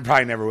happened.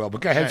 Probably never will.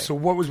 But go ahead. Right. So,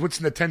 what's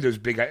Nintendo's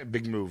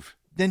big move?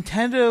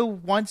 Nintendo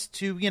wants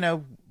to,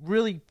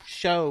 really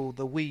show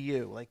the Wii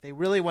U. They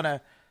really want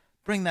to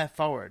bring that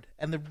forward.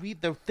 And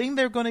the thing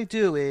they're going to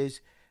do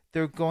is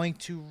they're going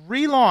to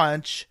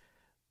relaunch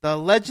The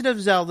Legend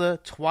of Zelda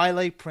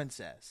Twilight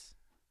Princess.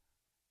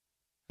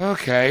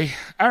 Okay.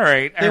 All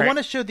right. They want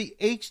to show the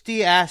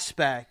HD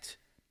aspect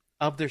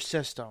of their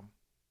system.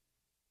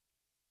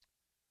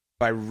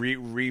 By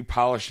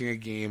repolishing a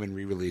game and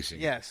re-releasing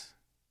it. Yes.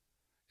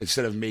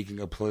 Instead of making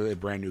a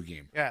brand new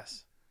game.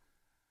 Yes.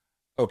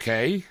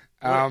 Okay.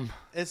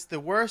 It's the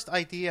worst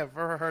idea I've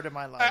ever heard in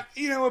my life.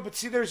 You know what? But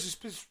see,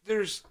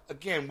 there's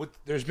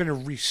been a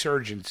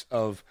resurgence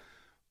of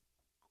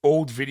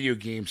old video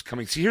games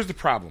coming. See, here's the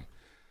problem.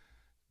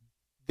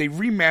 they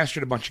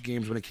remastered a bunch of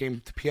games when it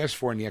came to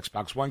PS4 and the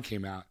Xbox One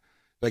came out.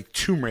 Like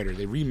Tomb Raider,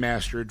 they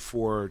remastered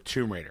for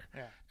Tomb Raider,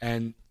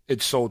 and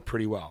it sold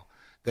pretty well.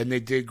 Then they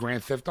did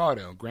Grand Theft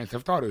Auto. Grand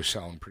Theft Auto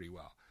selling pretty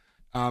well.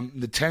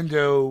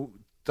 Nintendo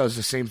does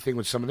the same thing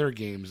with some of their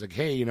games. Like,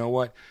 hey, you know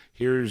what?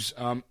 Here's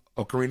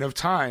Ocarina of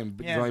Time,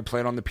 but you only play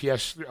it on the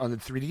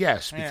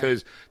 3DS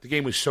because the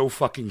game was so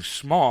fucking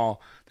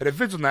small that it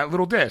fits on that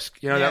little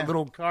disc. You know, that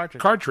little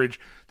cartridge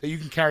that you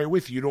can carry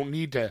with you. You don't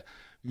need to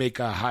make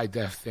a high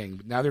def thing.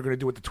 But now they're going to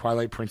do it with the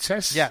Twilight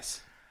Princess.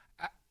 Yes.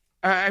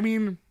 I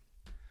mean,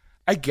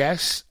 I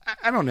guess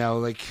I don't know.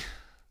 Like,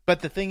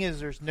 but the thing is,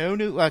 there's no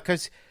new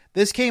because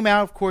this came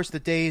out, of course, the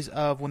days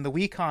of when the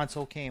Wii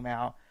console came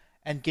out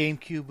and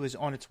GameCube was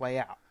on its way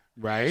out.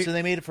 Right. So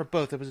they made it for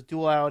both. It was a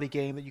duality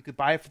game that you could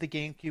buy it for the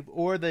GameCube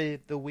or the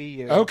Wii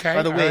U. Okay.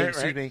 Or the Wii,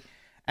 excuse me.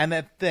 And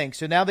that thing.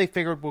 So now they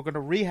figured we're going to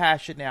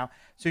rehash it now.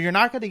 So you're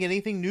not going to get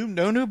anything new,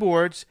 no new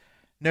boards,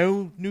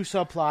 no new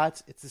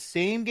subplots. It's the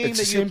same game. It's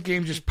the same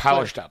game, just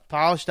polished up.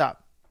 Polished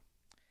up.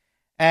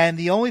 And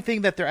the only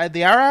thing that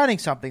they are adding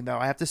something, though.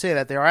 I have to say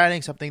that they are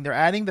adding something. They're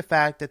adding the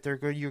fact that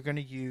you're going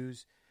to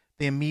use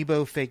the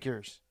amiibo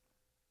figures.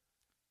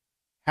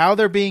 How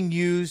they're being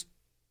used,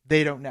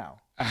 they don't know.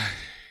 I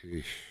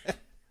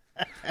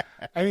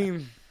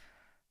mean,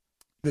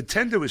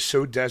 Nintendo is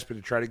so desperate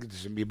to try to get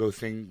this amiibo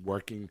thing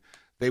working.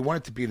 They want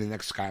it to be the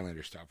next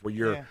Skylander stuff, where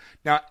you're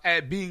now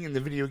being in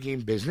the video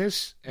game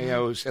business. You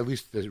know, at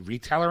least the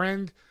retailer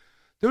end,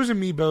 those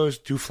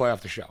amiibos do fly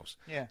off the shelves.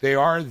 Yeah, they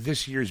are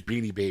this year's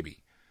Beanie Baby.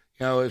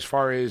 You know, as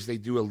far as they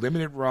do a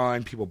limited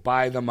run, people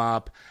buy them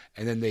up,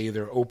 and then they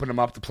either open them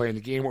up to play in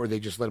the game or they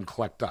just let them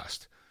collect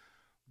dust.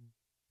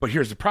 But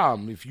here's the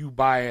problem: if you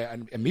buy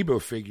an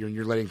amiibo figure and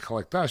you're letting it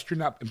collect dust, you're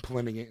not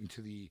implementing it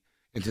into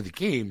the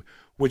game,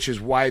 which is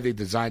why they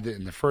designed it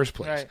in the first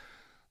place.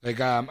 Right. Like,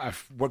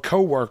 what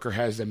coworker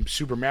has a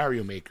Super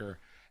Mario Maker,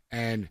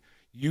 and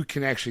you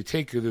can actually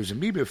take those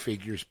amiibo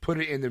figures, put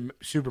it in the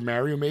Super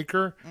Mario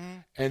Maker,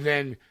 and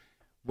then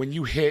when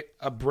you hit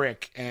a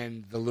brick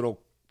and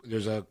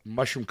there's a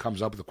mushroom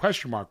comes up with a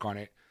question mark on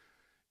it,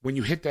 when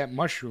you hit that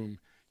mushroom,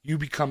 you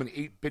become an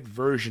 8-bit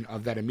version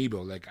of that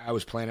amiibo. Like I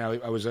was playing,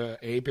 I was an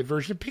 8-bit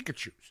version of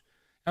Pikachu's.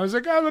 I was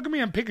like, oh, look at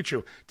me, I'm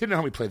Pikachu. Didn't know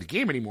how we play the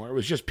game anymore. It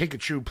was just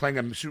Pikachu playing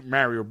a Super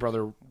Mario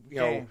Brother,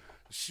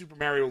 Super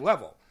Mario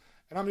level.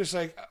 And I'm just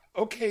like,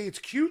 okay, it's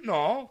cute and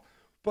all,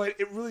 but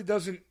it really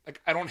doesn't,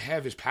 like, I don't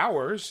have his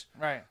powers.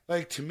 Right.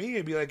 Like, to me,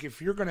 it'd be like,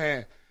 if you're going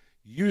to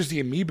use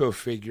the amiibo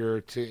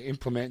figure to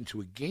implement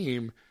into a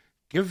game,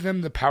 give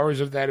them the powers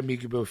of that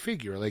amiibo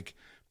figure. Like,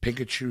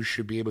 Pikachu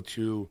should be able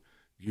to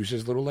use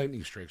his little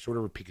lightning strikes, or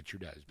whatever Pikachu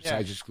does.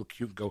 Besides just look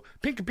cute and go,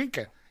 Pinka,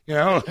 Pinka, you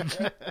know?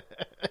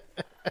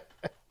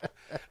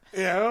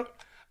 You know?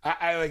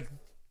 I like,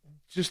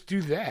 just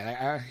do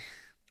that.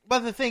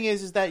 But the thing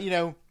is that, you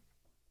know,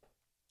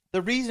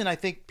 the reason I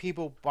think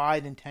people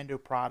buy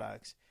Nintendo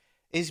products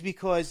is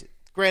because,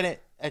 granted,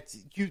 at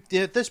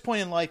this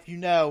point in life, you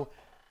know,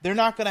 they're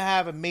not going to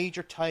have a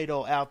major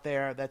title out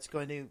there that's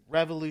going to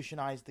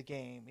revolutionize the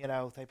game, you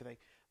know, type of thing.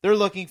 They're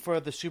looking for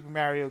the Super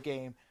Mario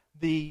game,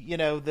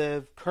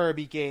 the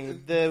Kirby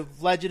game, the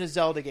Legend of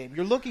Zelda game.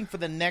 You're looking for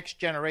the next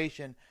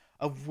generation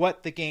of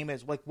what the game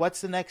is. Like, what's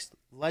the next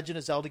Legend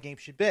of Zelda game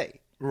should be.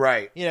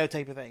 Right. You know,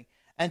 type of thing.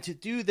 And to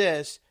do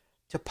this,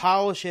 to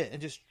polish it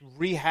and just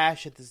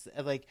rehash it,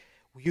 like,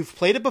 you've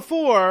played it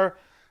before.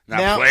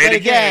 Now play it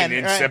again.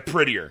 It's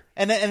prettier.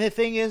 And the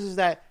thing is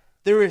that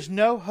there is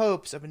no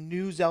hopes of a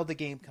new Zelda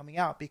game coming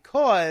out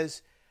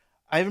because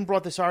I haven't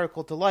brought this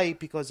article to light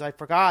because I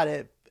forgot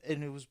it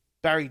and it was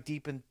buried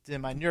deep in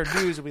my nerd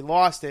news and we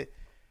lost it.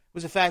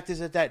 Was the fact is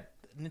that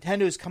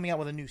Nintendo is coming out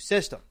with a new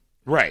system.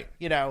 Right.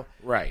 You know.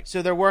 Right.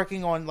 So they're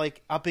working on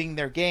like upping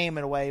their game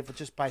in a way, but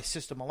just by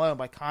system alone,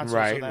 by console.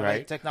 Right. So that right.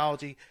 like,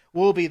 technology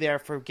will be there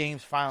for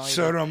games finally.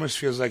 So it almost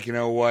feels like, you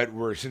know what,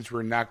 we're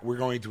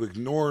going to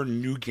ignore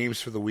new games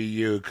for the Wii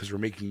U because we're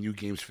making new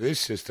games for this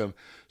system.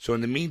 So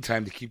in the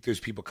meantime, to keep those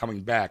people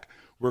coming back,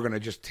 we're going to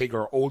just take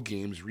our old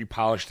games,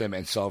 repolish them,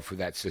 and sell for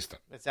that system.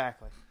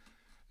 Exactly.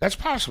 That's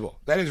possible.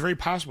 That is very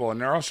possible.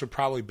 And they're also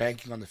probably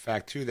banking on the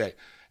fact, too, that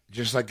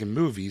just like in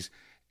movies,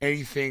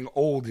 anything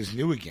old is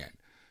new again.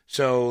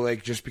 So,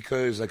 like, just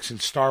because, like,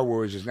 since Star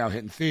Wars is now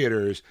hitting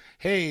theaters,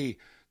 hey,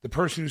 the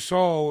person who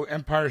saw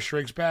Empire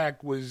Strikes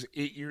Back was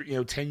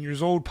 10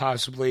 years old,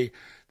 possibly.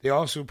 They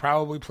also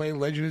probably played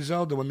Legend of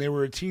Zelda when they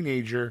were a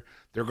teenager.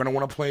 They're going to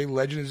want to play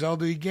Legend of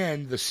Zelda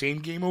again, the same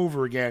game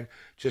over again,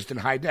 just in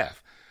high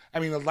def. I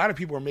mean, a lot of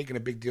people are making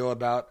a big deal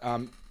about,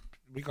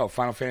 we call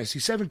Final Fantasy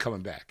VII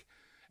coming back.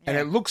 And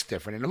it looks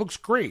different, and it looks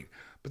great.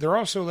 But they're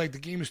also, like, the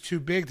game is too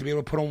big to be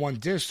able to put on one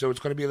disc, so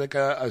it's going to be like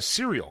a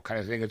serial kind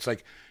of thing. It's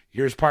like,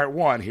 here's part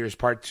 1, here's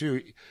part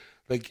 2.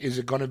 Like, is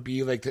it going to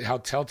be like how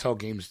Telltale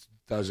Games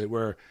does it,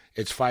 where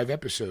it's 5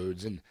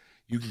 episodes and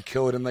you can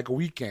kill it in like a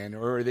weekend?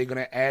 Or are they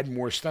going to add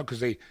more stuff?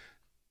 Because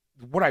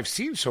what I've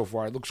seen so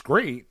far, it looks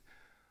great.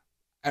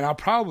 And I'll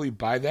probably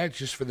buy that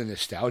just for the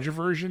nostalgia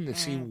version to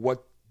see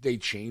what they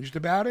changed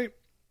about it.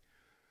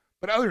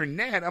 But other than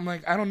that, I'm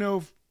like, I don't know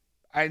if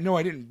I know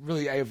I didn't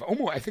really. I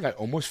think I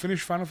almost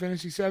finished Final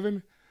Fantasy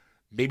VII.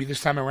 Maybe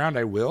this time around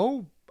I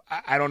will.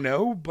 I don't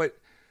know, but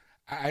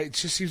it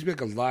just seems to be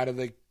like a lot of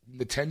like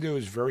Nintendo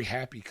is very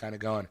happy, kind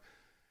of going,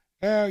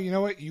 "Oh, you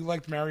know what? You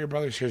liked Mario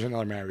Brothers. Here's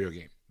another Mario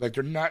game." Like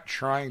they're not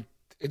trying.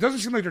 It doesn't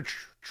seem like they're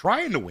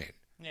trying to win.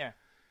 Yeah.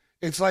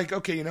 It's like,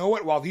 okay, you know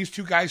what? While these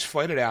two guys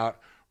fight it out,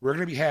 we're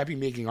going to be happy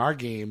making our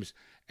games,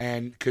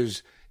 and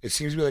because it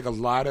seems to be like a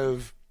lot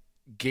of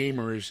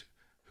gamers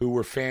who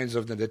were fans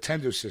of the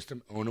Nintendo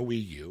system own a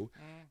Wii U,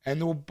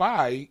 and they'll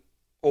buy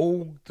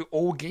the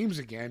old games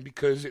again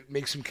because it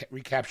makes them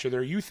recapture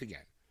their youth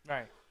again.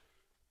 Right.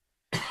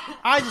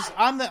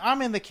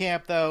 I'm in the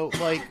camp though.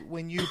 Like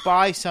when you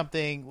buy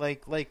something,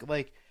 like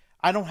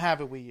I don't have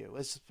a Wii U.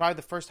 It's probably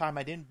the first time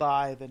I didn't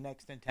buy the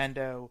next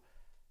Nintendo.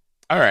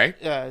 All right.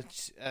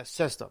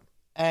 System,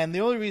 and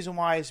the only reason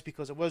why is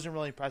because I wasn't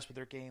really impressed with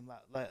their game,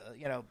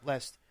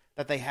 list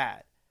that they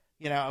had.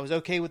 I was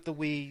okay with the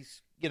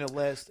Wii's,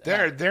 list.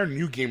 Their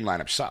new game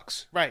lineup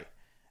sucks. Right,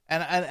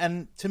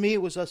 and to me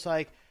it was just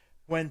like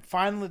when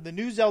finally the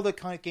new Zelda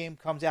game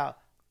comes out,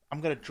 I'm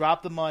gonna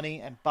drop the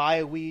money and buy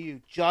a Wii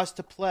U just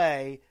to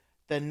play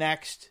the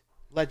next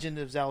Legend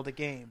of Zelda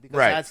game because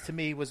that's to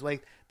me was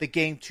like the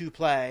game to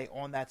play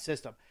on that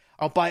system.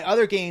 I'll buy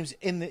other games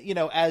in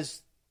the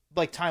as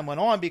like time went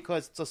on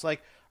because it's just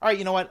like, all right,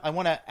 you know what? I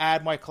want to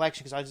add my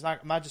collection because I'm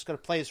not just going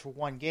to play this for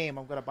one game.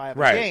 I'm going to buy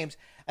other games,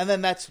 and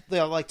then that's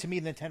like to me,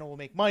 Nintendo will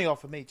make money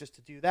off of me just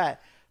to do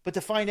that. But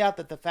to find out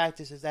that the fact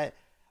is that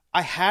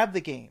I have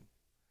the game,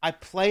 I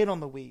play it on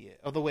the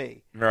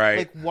Wii, right?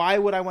 Like, why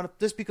would I want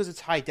to? Just because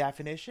it's high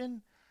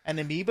definition and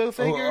amiibo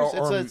figures,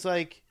 it's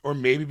like, or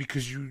maybe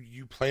because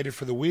you played it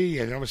for the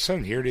Wii, and all of a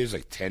sudden here it is,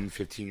 like 10,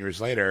 15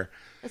 years later.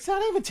 It's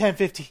not even 10,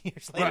 15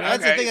 years later.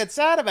 That's the thing that's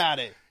sad about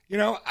it.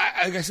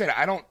 Like I said,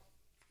 I don't.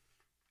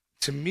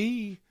 To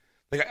me,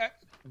 like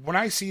when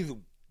I see the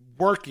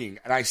working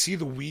and I see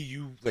the Wii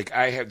U, like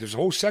there's a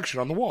whole section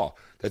on the wall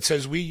that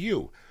says Wii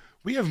U.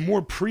 We have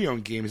more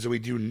pre-owned games than we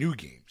do new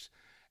games,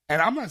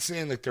 and I'm not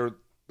saying that they're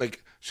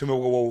like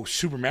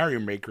Super Mario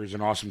Maker is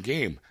an awesome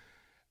game.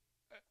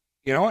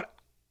 You know what?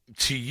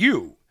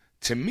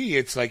 To me,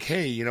 it's like,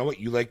 hey, you know what?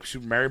 You like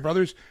Super Mario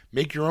Brothers?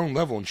 Make your own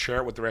level and share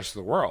it with the rest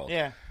of the world.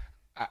 Yeah.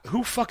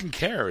 Who fucking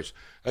cares?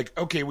 Like,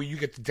 okay, well, you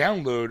get to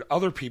download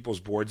other people's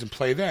boards and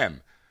play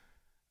them.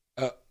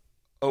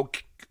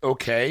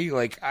 Okay,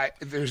 like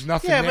there's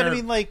nothing. Yeah, there. but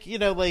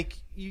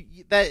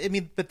I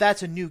mean, but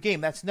that's a new game.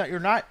 That's not. You're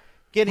not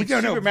getting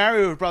Super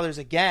Mario Brothers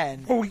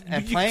again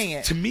and playing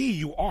it. To me,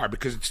 you are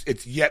because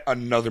it's yet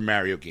another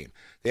Mario game.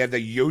 They have the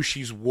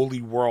Yoshi's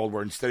Woolly World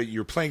where instead of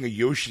you're playing a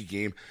Yoshi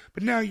game,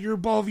 but now you're a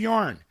ball of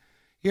yarn.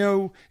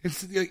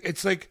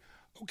 It's like,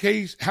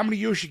 okay, how many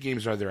Yoshi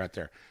games are there out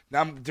there?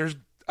 Now there's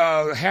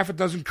half a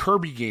dozen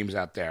Kirby games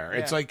out there.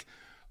 It's like,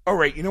 all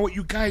right, you know what?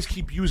 You guys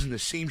keep using the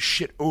same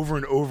shit over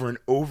and over and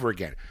over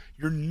again.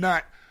 You're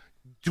not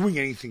doing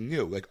anything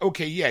new. Like,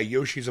 okay, yeah,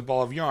 Yoshi's a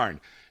ball of yarn,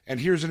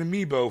 and here's an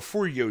amiibo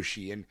for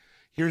Yoshi, and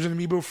here's an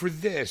amiibo for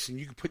this, and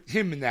you can put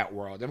him in that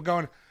world. I'm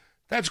going,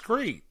 that's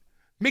great.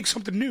 Make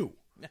something new.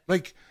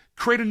 Like,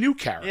 create a new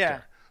character.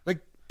 Yeah.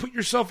 Like, put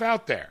yourself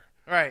out there.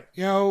 Right.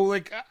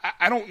 Like,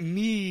 I don't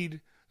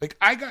need... Like,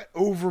 I got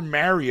over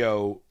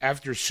Mario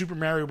after Super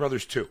Mario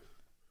Brothers 2.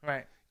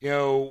 Right.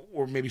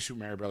 Or maybe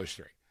Super Mario Brothers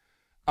 3.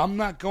 I'm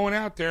not going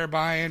out there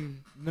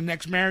buying the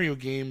next Mario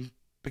game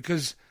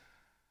because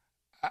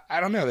I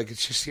don't know. Like,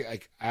 it's just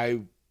like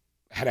I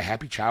had a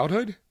happy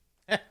childhood.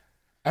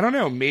 I don't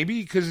know.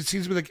 Maybe because it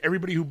seems to be like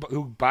everybody who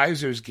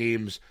buys those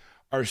games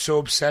are so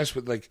obsessed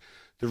with like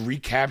the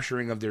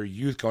recapturing of their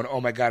youth, going,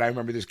 "Oh my God, I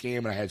remember this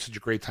game and I had such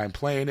a great time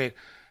playing it."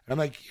 And I'm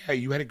like, "Yeah,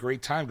 you had a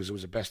great time because it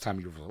was the best time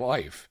of your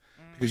life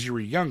because you were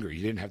younger.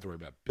 You didn't have to worry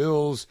about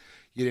bills.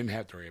 You didn't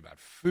have to worry about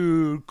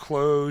food,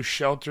 clothes,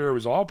 shelter. It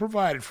was all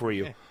provided for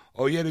you."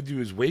 All you had to do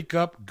is wake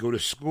up, go to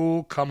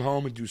school, come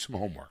home, and do some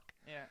homework.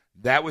 Yeah.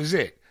 That was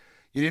it.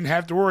 You didn't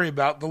have to worry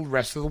about the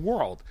rest of the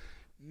world.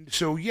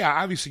 So, yeah,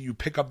 obviously you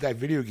pick up that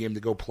video game to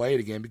go play it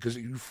again because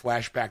you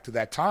flash back to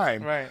that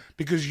time. Right.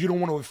 Because you don't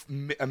want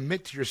to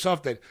admit to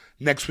yourself that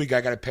next week I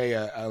got to pay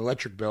an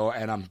electric bill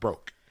and I'm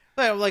broke.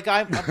 Well, like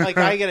I'm like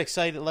I get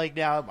excited. Like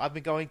now I've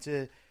been going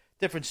to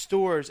different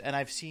stores and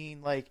I've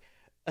seen like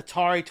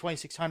Atari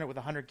 2600 with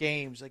 100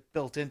 games like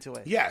built into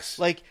it. Yes.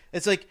 Like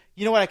it's like,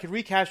 you know what, I could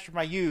recapture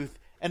my youth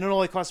and it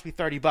only cost me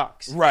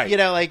 $30. Right.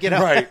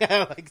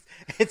 Right. Like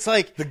it's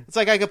like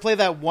I could play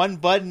that one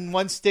button,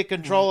 one stick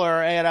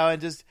controller, and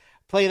just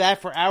play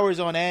that for hours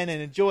on end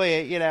and enjoy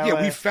it,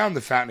 Yeah, we found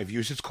the fountain of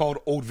youth. It's called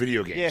old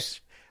video games. Yes.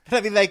 But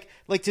I mean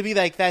like to me,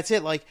 like that's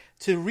it. Like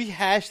to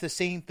rehash the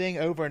same thing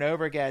over and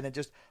over again and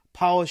just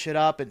polish it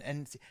up and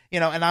and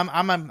I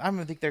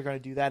don't think they're going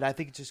to do that. I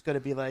think it's just going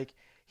to be like,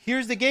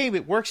 here's the game.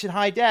 It works in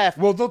high def.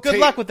 Well, good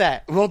luck with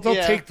that. Well,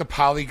 they'll take the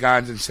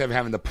polygons instead of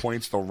having the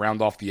points. They'll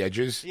round off the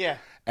edges. Yeah.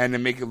 And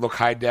then make it look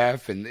high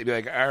def, and they'd be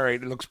like, "All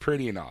right, it looks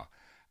pretty and all."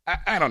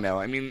 I don't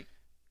know. I mean,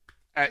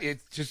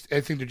 it's just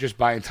I think they're just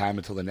buying time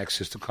until the next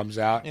system comes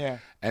out. Yeah.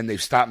 And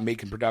they've stopped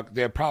making product.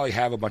 They'll probably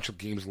have a bunch of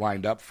games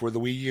lined up for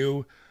the Wii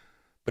U,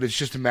 but it's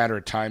just a matter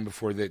of time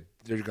before that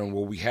they're going,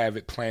 well, we have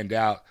it planned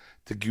out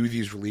to do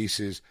these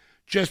releases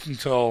just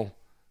until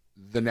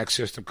the next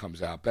system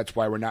comes out. That's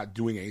why we're not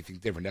doing anything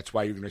different. That's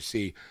why you're going to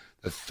see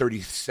the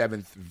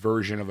 37th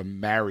version of a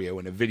Mario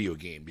in a video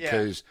game,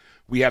 because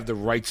we have the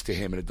rights to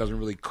him, and it doesn't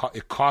really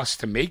it costs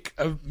to make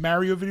a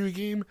Mario video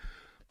game,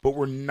 but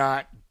we're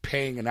not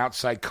paying an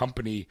outside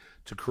company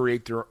to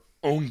create their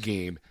own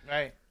game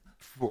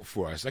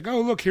for us. Like,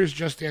 oh, look, here's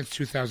Just Dance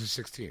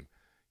 2016.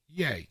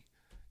 Yay.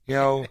 You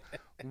know,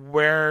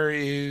 where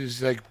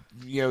is, like,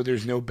 you know,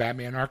 there's no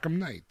Batman Arkham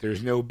Knight.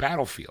 There's no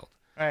Battlefield.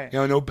 Right. You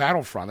know, no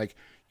Battlefront. Like,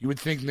 you would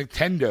think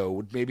Nintendo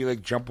would maybe,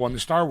 like, jump on the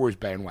Star Wars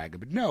bandwagon.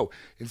 But no.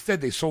 Instead,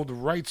 they sold the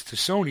rights to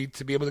Sony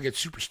to be able to get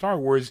Super Star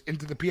Wars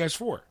into the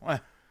PS4.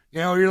 What?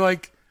 You know, you're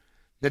like,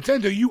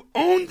 Nintendo, you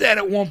owned that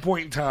at one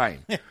point in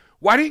time.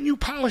 Why didn't you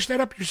polish that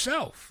up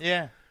yourself?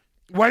 Yeah.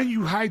 Why didn't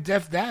you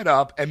high-def that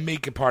up and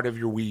make it part of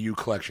your Wii U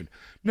collection?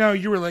 No,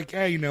 you were like,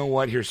 hey, you know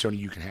what? Here's Sony,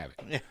 you can have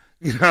it. Yeah.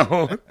 You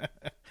know?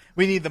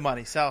 We need the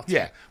money. Sell it.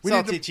 Yeah.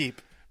 Sell it to you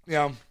cheap. You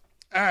know,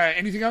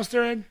 anything else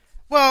there, Ed?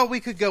 Well, we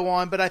could go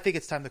on, but I think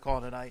it's time to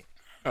call it a night.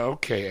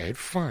 Okay, Ed,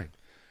 fine.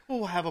 Well,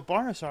 we'll have a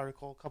bonus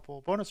article, a couple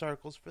of bonus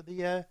articles for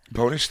the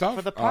bonus stuff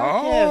for the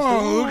podcast.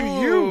 Oh, look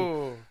at you!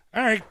 Ooh.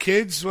 All right,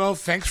 kids. Well,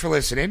 thanks for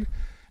listening.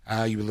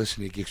 You've been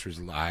listening to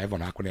Geeksters Live on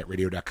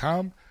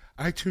AquanetRadio.com,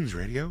 iTunes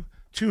Radio,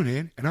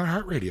 TuneIn, and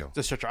iHeartRadio.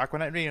 Just search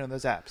Aquanet Radio on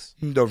those apps.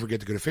 And don't forget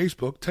to go to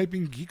Facebook, type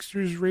in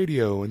Geeksters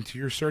Radio into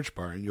your search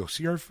bar, and you'll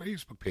see our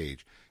Facebook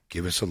page.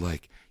 Give us a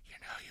like. You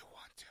know you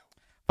want to.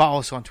 Follow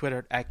us on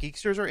Twitter at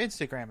Geeksters or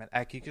Instagram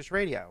at Geeksters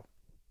Radio.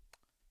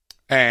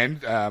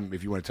 And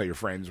if you want to tell your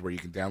friends where you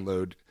can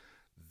download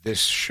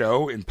this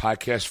show in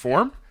podcast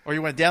form. Or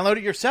you want to download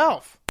it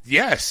yourself.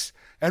 Yes.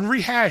 And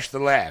rehash the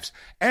laughs.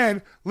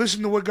 And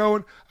listen to what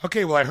going,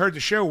 okay, well, I heard the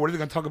show. What are they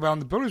going to talk about in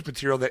the bonus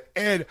material that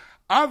Ed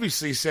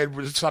obviously said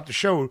would stop the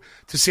show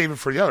to save it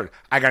for the other?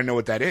 I got to know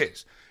what that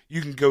is.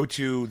 You can go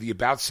to the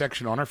About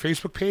section on our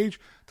Facebook page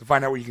to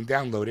find out where you can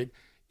download it.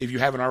 If you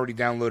haven't already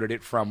downloaded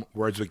it from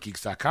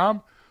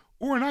wordswithgeeks.com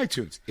or on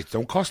iTunes. It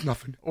don't cost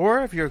nothing.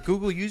 Or if you're a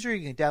Google user,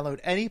 you can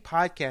download any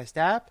podcast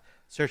app,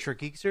 search for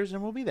Geeksters,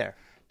 and we'll be there.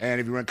 And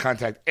if you want to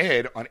contact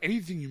Ed on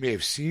anything you may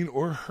have seen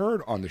or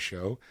heard on the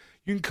show,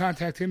 you can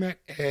contact him at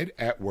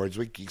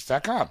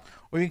ed@wordswithgeeks.com.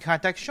 Or you can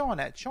contact Sean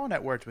at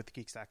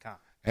wordswithgeeks.com.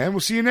 And we'll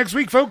see you next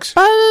week, folks.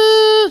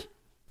 Bye!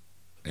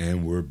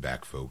 And we're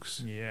back, folks.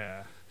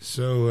 Yeah.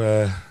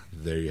 So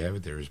there you have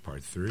it. There is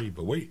part 3.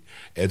 But wait,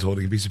 Ed's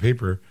holding a piece of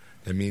paper.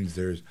 That means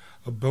there's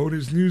a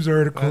bonus news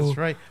article. That's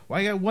right. Well,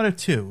 I got one or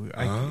two.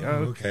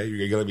 Okay. You're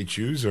going to let me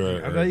choose?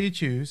 Or I'll let you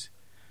choose.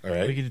 All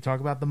right. We could talk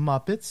about the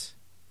Muppets.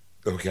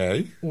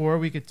 Okay. Or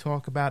we could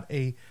talk about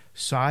a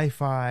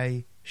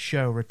sci-fi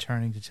show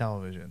returning to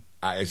television.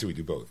 I say we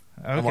do both.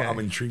 Okay. I'm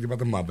intrigued about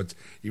the Muppets,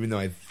 even though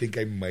I think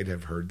I might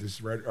have heard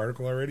this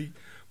article already,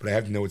 but I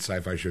have to know what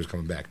sci-fi show is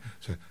coming back.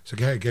 So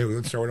go ahead,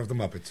 let's start off the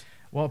Muppets.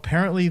 Well,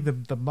 apparently the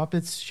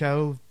Muppets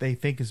show they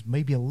think is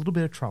maybe a little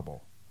bit of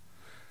trouble.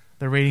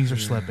 The ratings are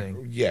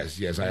slipping.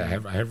 Yes, I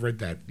have read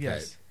that.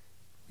 Yes.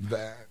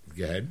 Go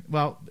ahead.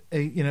 Well,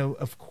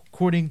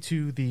 according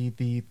to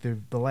the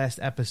last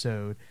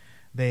episode,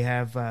 they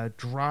have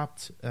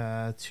dropped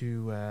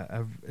to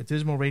a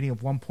dismal rating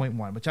of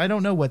 1.1, which I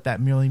don't know what that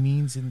really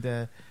means in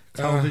the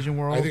television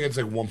world. I think it's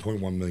like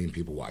 1.1 million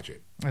people watch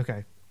it.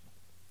 Okay.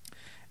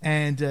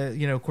 And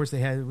of course,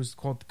 it was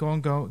called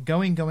Going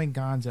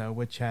Gonzo,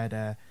 which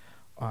had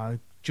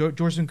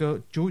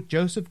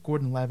Joseph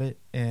Gordon-Levitt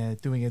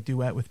doing a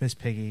duet with Miss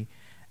Piggy,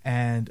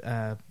 and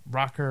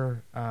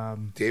rocker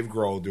Dave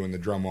Grohl doing the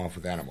drum off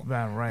with Animal.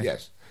 Right.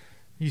 Yes.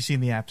 You've seen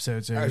the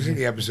episodes. I've seen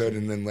the episode,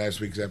 and then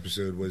last week's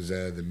episode was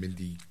the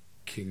Mindy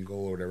Kingle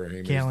or whatever her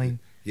name Kaling. is.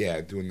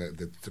 Yeah, doing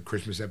the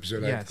Christmas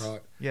episode, yes. I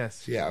thought.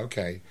 Yes. Yeah,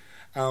 okay.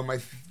 All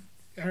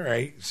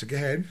right, so go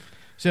ahead.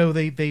 So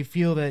they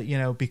feel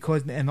that,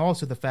 because, and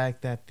also the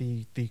fact that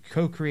the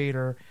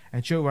co-creator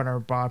and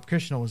showrunner Bob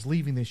Krishna was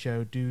leaving the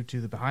show due to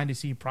the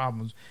behind-the-scenes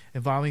problems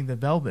involving the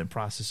development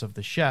process of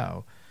the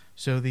show.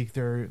 So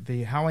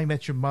the How I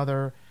Met Your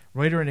Mother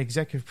writer and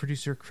executive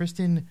producer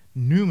Kristen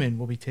Newman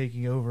will be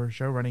taking over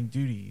showrunning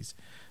duties.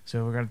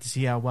 So we're going to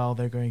see how well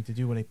they're going to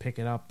do when they pick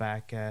it up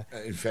back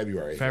in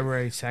February.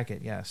 February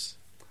 2nd, yes.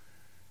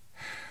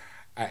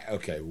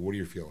 Okay, what are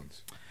your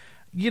feelings?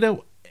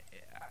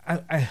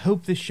 I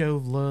hope this show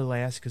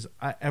lasts because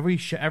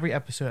every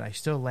episode I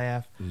still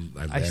laugh.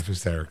 I laugh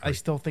hysterically. I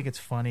still think it's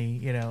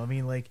funny.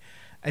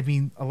 I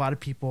mean, a lot of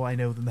people I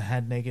know that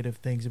had negative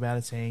things about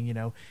it, saying,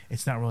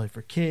 it's not really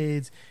for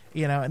kids,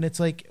 and it's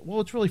like,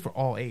 well, it's really for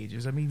all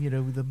ages. I mean,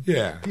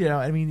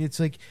 it's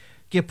like,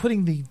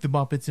 putting the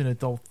Muppets in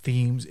adult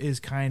themes is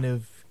kind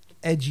of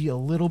edgy a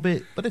little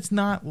bit, but it's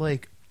not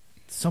like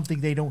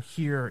something they don't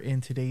hear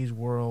in today's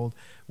world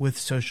with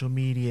social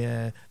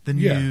media, the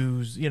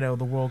news, the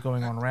world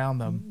going on around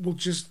them. Well,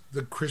 just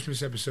the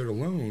Christmas episode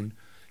alone,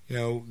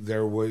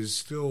 there was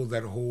still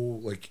that whole,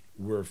 like,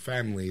 we're a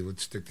family,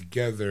 let's stick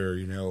together,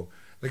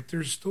 like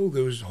there's still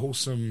those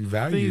wholesome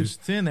values.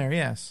 It's in there,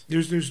 yes.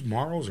 There's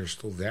morals are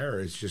still there.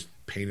 It's just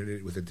painted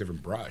it with a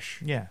different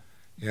brush. Yeah.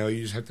 You know,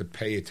 you just have to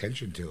pay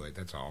attention to it.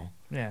 That's all.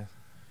 Yeah.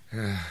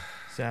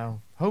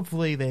 So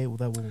hopefully they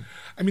will.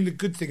 I mean, the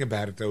good thing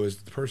about it though is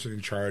the person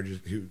in charge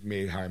who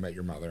made How I Met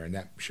Your Mother, and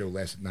that show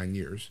lasted 9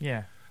 years.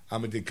 Yeah.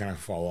 It did kind of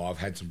fall off.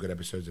 Had some good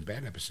episodes and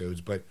bad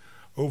episodes, but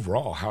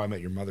overall, How I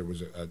Met Your Mother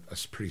was a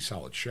pretty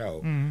solid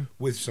show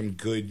with some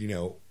good,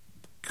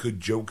 good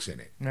jokes in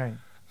it. Right.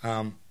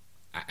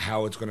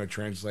 How it's going to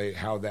translate,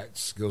 how that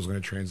skill is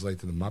going to translate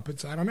to the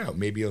Muppets, I don't know.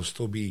 Maybe it'll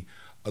still be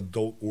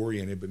adult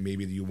oriented, but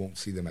maybe you won't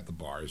see them at the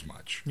bar as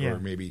much, Yeah. or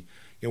maybe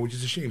which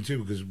is a shame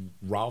too because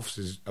Ralph's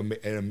is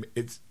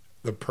it's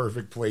the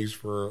perfect place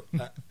for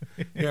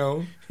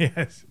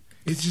Yes.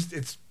 It's just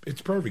it's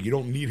perfect. You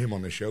don't need him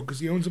on the show because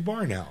he owns a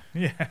bar now.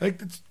 Yeah. Like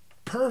that's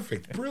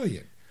perfect,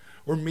 brilliant.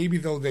 Or maybe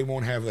they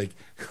won't have like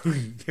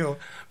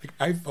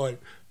I thought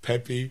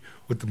Pepe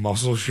with the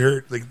muscle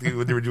shirt, like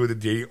when they were doing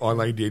the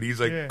online dating,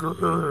 he's like, Yeah.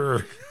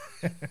 Grr.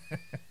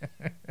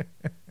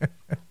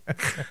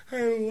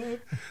 I love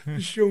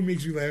the show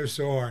makes me laugh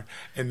so hard.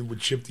 And with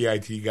Chip the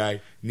IT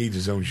guy needs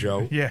his own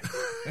show. Yeah.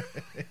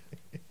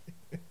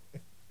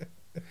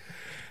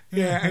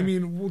 Yeah, I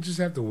mean, we'll just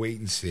have to wait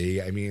and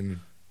see. I mean,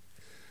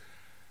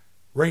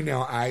 right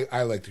now,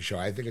 I like the show.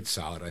 I think it's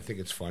solid. I think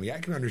it's funny. I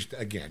can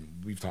understand,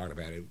 again, we've talked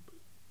about it,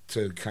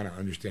 to kind of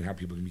understand how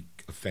people can be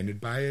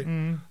offended by it.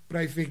 But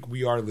I think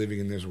we are living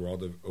in this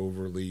world of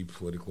overly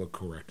political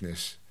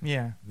correctness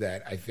Yeah.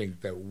 that I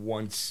think that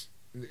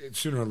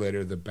sooner or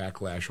later, the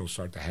backlash will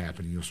start to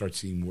happen. And you'll start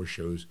seeing more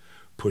shows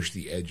push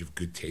the edge of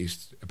good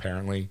taste,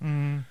 apparently.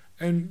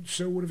 And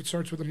so what if it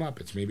starts with the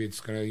Muppets? Maybe it's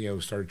going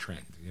to, start a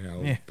trend,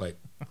 Yeah. But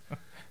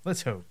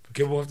Let's hope.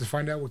 okay, we'll have to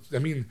find out. What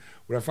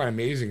I find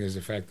amazing is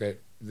the fact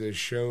that the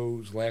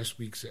shows last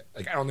week's,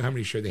 like, I don't know how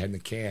many shows they had in the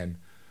can.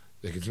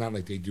 Like, it's not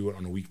like they do it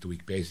on a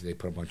week-to-week basis. They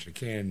put a bunch in the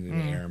can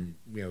and air 'em,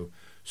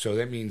 So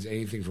that means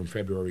anything from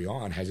February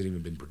on hasn't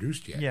even been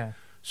produced yet. Yeah.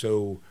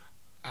 So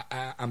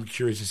I'm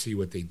curious to see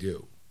what they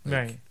do. Like,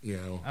 Right.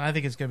 And I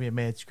think it's going to be a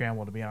mad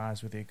scramble, to be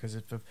honest with you, because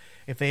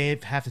if they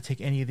have to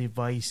take any of the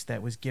advice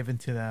that was given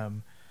to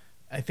them,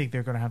 I think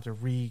they're going to have to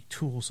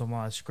retool some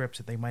lot of scripts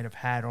that they might have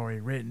had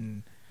already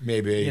written.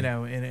 Maybe. In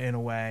a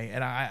way.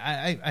 And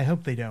I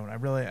hope they don't.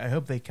 I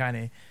hope they kind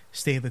of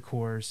stay the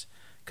course,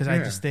 because I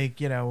just think,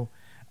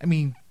 I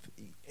mean,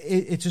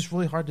 it's just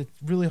really hard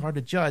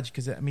to judge,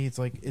 because it's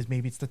like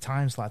maybe it's the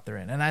time slot they're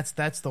in, and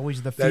that's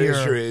always the fear. That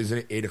is true. It is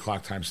an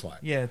 8:00 time slot.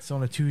 Yeah, it's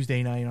on a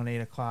Tuesday night on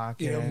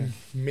 8:00.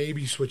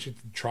 Maybe switch it.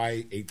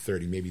 Try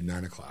 8:30, maybe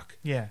 9:00.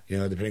 Yeah.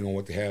 Depending on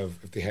what they have.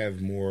 If they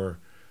have more,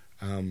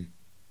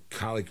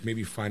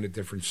 maybe find a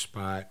different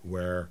spot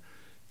where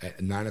a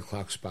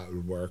 9:00 spot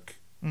would work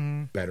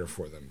better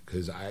for them,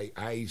 because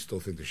I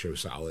still think the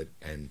show's solid,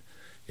 and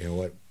you know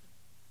what,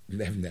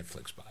 they have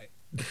Netflix buy it.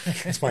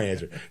 That's my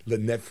answer.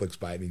 Let Netflix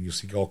buy it, and you'll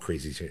see all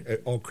crazy shit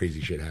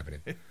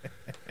happening.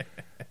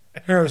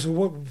 All right,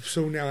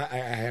 so now I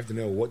have to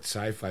know what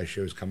sci-fi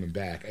show is coming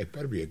back. It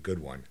better be a good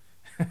one.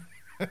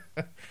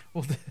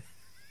 Well,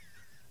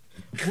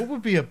 what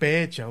would be a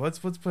bad show? Let's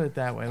put it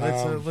that way.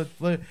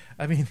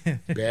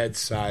 Bad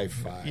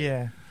sci-fi.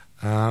 Yeah.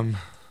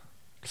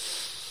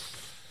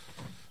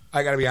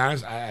 I got to be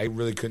honest. I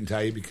really couldn't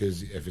tell you,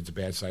 because if it's a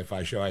bad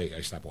sci-fi show,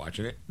 I stop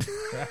watching it.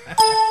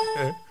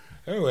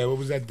 Anyway, what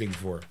was that ding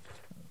for?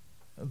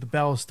 The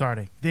bell is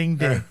starting. Ding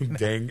ding.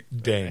 Ding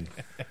ding.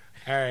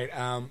 All right.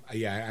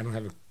 Yeah, I don't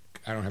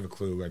have a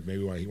clue. Like,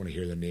 maybe when I want to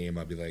hear the name,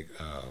 I'll be like,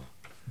 oh,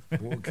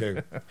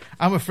 okay.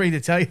 I'm afraid to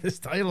tell you this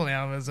title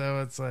now. So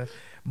it's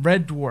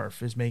Red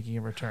Dwarf is making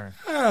a return.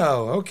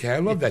 Oh, okay. I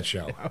love that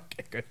show.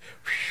 Okay, good.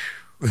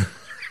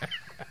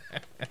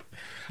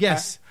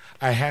 Yes.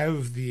 I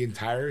have the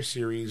entire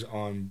series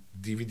on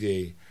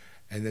DVD,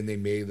 and then they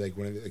made like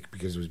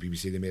because it was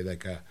BBC, they made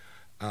like a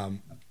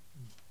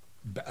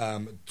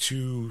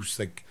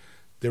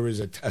there was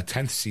a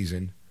 10th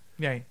season.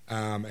 Right.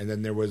 And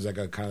then there was like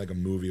a kind of like a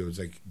movie. It was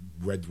like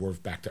Red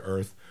Dwarf Back to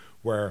Earth,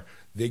 where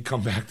they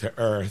come back to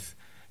Earth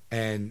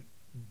and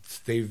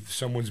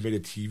someone's made a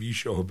TV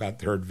show about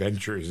their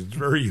adventures. It's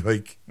very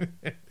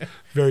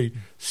very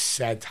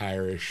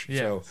satire-ish. Yes.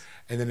 So,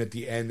 and then at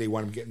the end they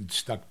want them getting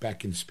stuck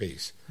back in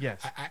space.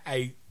 Yes.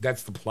 I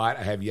that's the plot.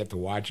 I have yet to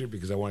watch it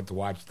because I wanted to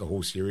watch the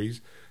whole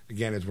series.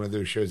 Again, it's one of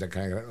those shows that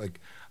kind of like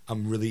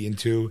I'm really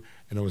into,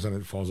 and all of a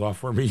sudden it falls off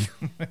for me.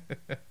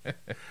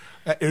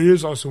 It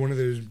is also one of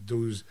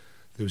those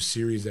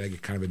series that I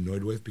get kind of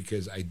annoyed with,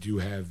 because I do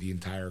have the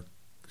entire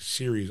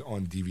series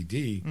on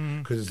DVD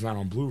because it's not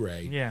on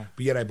Blu-ray. Yeah.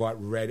 But yet I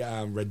bought Red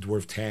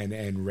Dwarf 10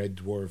 and Red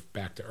Dwarf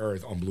Back to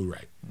Earth on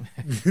Blu-ray.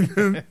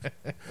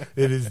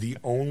 It is the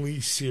only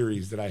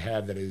series that I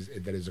have that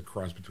is a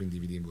cross between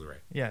DVD and Blu-ray.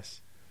 Yes.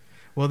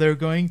 Well, they're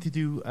going to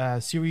do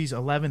series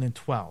 11 and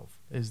 12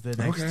 is the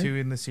next two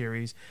in the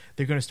series.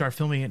 They're going to start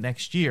filming it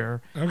next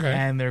year. Okay.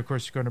 And they're, of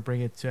course, going to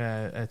bring it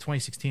to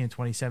 2016 and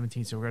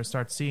 2017. So we're going to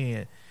start seeing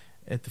it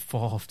at the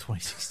fall of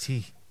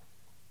 2016.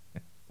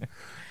 All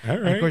right.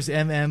 And of course,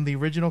 and the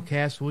original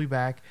cast will be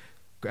back.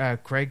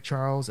 Craig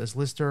Charles as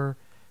Lister,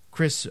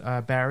 Chris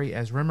Barry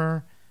as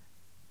Rimmer,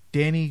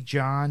 Danny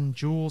John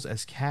Jules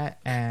as Cat,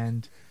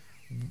 and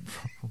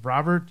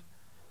Robert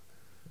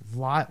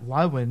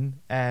Lywin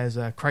as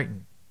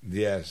Crichton.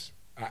 Yes.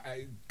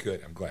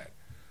 Good. I'm glad.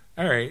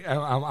 All right.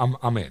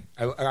 I'm in.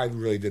 I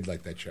really did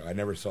like that show. I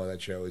never saw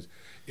that show.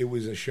 It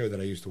was a show that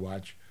I used to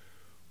watch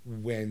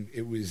when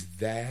it was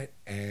that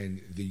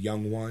and The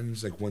Young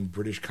Ones, like when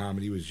British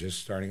comedy was just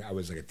starting. I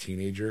was like a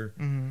teenager,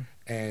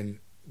 and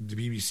the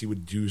BBC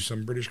would do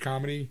some British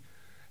comedy,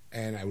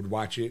 and I would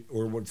watch it,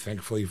 or would,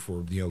 thankfully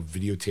for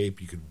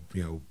videotape, you could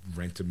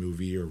rent a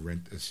movie or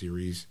rent a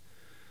series.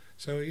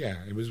 So yeah,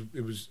 it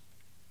was.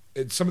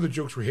 Some of the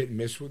jokes were hit and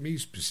miss with me,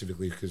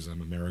 specifically because I'm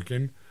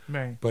American.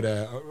 Right. But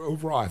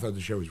overall, I thought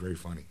the show was very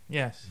funny.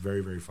 Yes.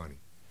 Very, very funny.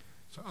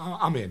 So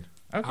I'm in.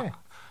 Okay.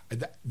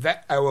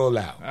 That I will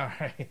allow. All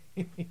right.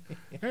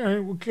 All right.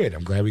 Well, good.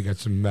 I'm glad we got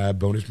some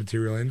bonus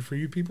material in for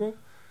you people.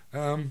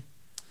 But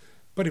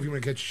if you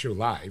want to catch a show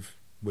live,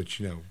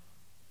 which, you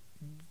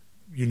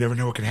never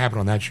know what can happen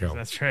on that show.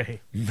 That's right.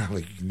 Not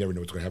like you never know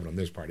what's going to happen on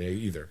this part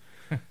either.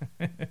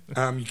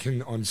 You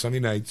can, on Sunday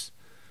nights,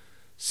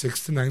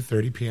 6 to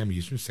 9:30 p.m.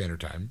 Eastern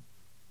Standard Time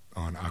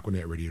on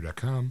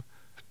AquanetRadio.com.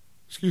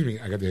 Excuse me,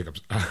 I got the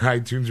hiccups.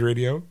 iTunes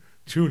Radio,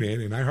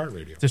 TuneIn, and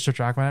iHeartRadio. Just search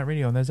Aquanet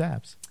Radio on those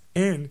apps.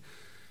 And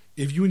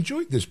if you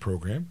enjoyed this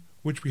program,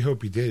 which we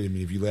hope you did, I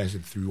mean, if you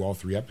lasted through all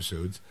 3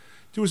 episodes,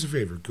 do us a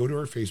favor. Go to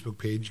our Facebook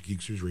page,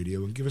 Geeksters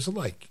Radio, and give us a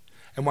like.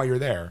 And while you're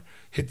there,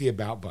 hit the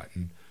About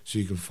button so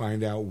you can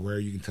find out where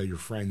you can tell your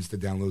friends to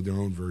download their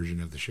own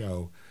version of the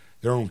show,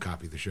 their own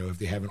copy of the show, if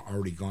they haven't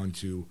already gone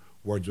to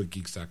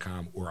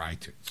wordswithgeeks.com or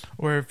iTunes.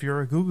 Or if you're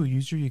a Google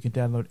user, you can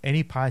download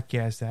any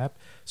podcast app,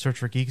 search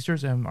for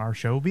Geeksters, and our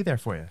show will be there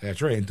for you.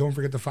 That's right. And don't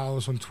forget to follow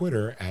us on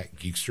Twitter at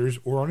Geeksters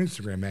or on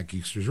Instagram at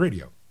Geeksters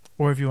Radio.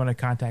 Or if you want to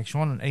contact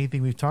Sean on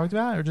anything we've talked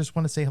about or just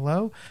want to say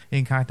hello, you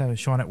can contact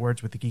Sean at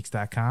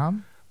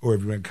wordswiththegeeks.com. Or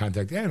if you want to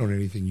contact Ed on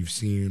anything you've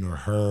seen or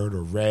heard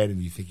or read and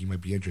you think you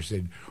might be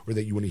interested or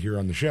that you want to hear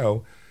on the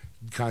show,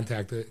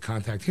 contact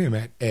him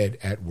at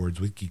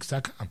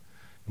ed@wordswithgeeks.com.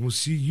 And we'll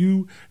see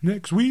you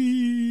next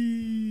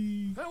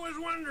week. That was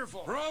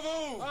wonderful.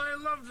 Bravo! I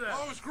loved that.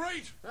 Oh, it was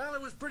great. Well,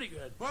 it was pretty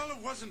good. Well,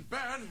 it wasn't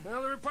bad.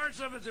 Well, there were parts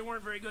of it that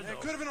weren't very good, It though.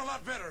 could have been a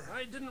lot better.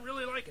 I didn't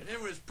really like it. It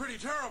was pretty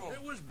terrible.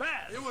 It was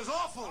bad. It was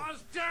awful. It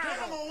was terrible. Get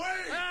him away!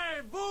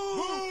 Hey,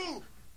 boo! Boo!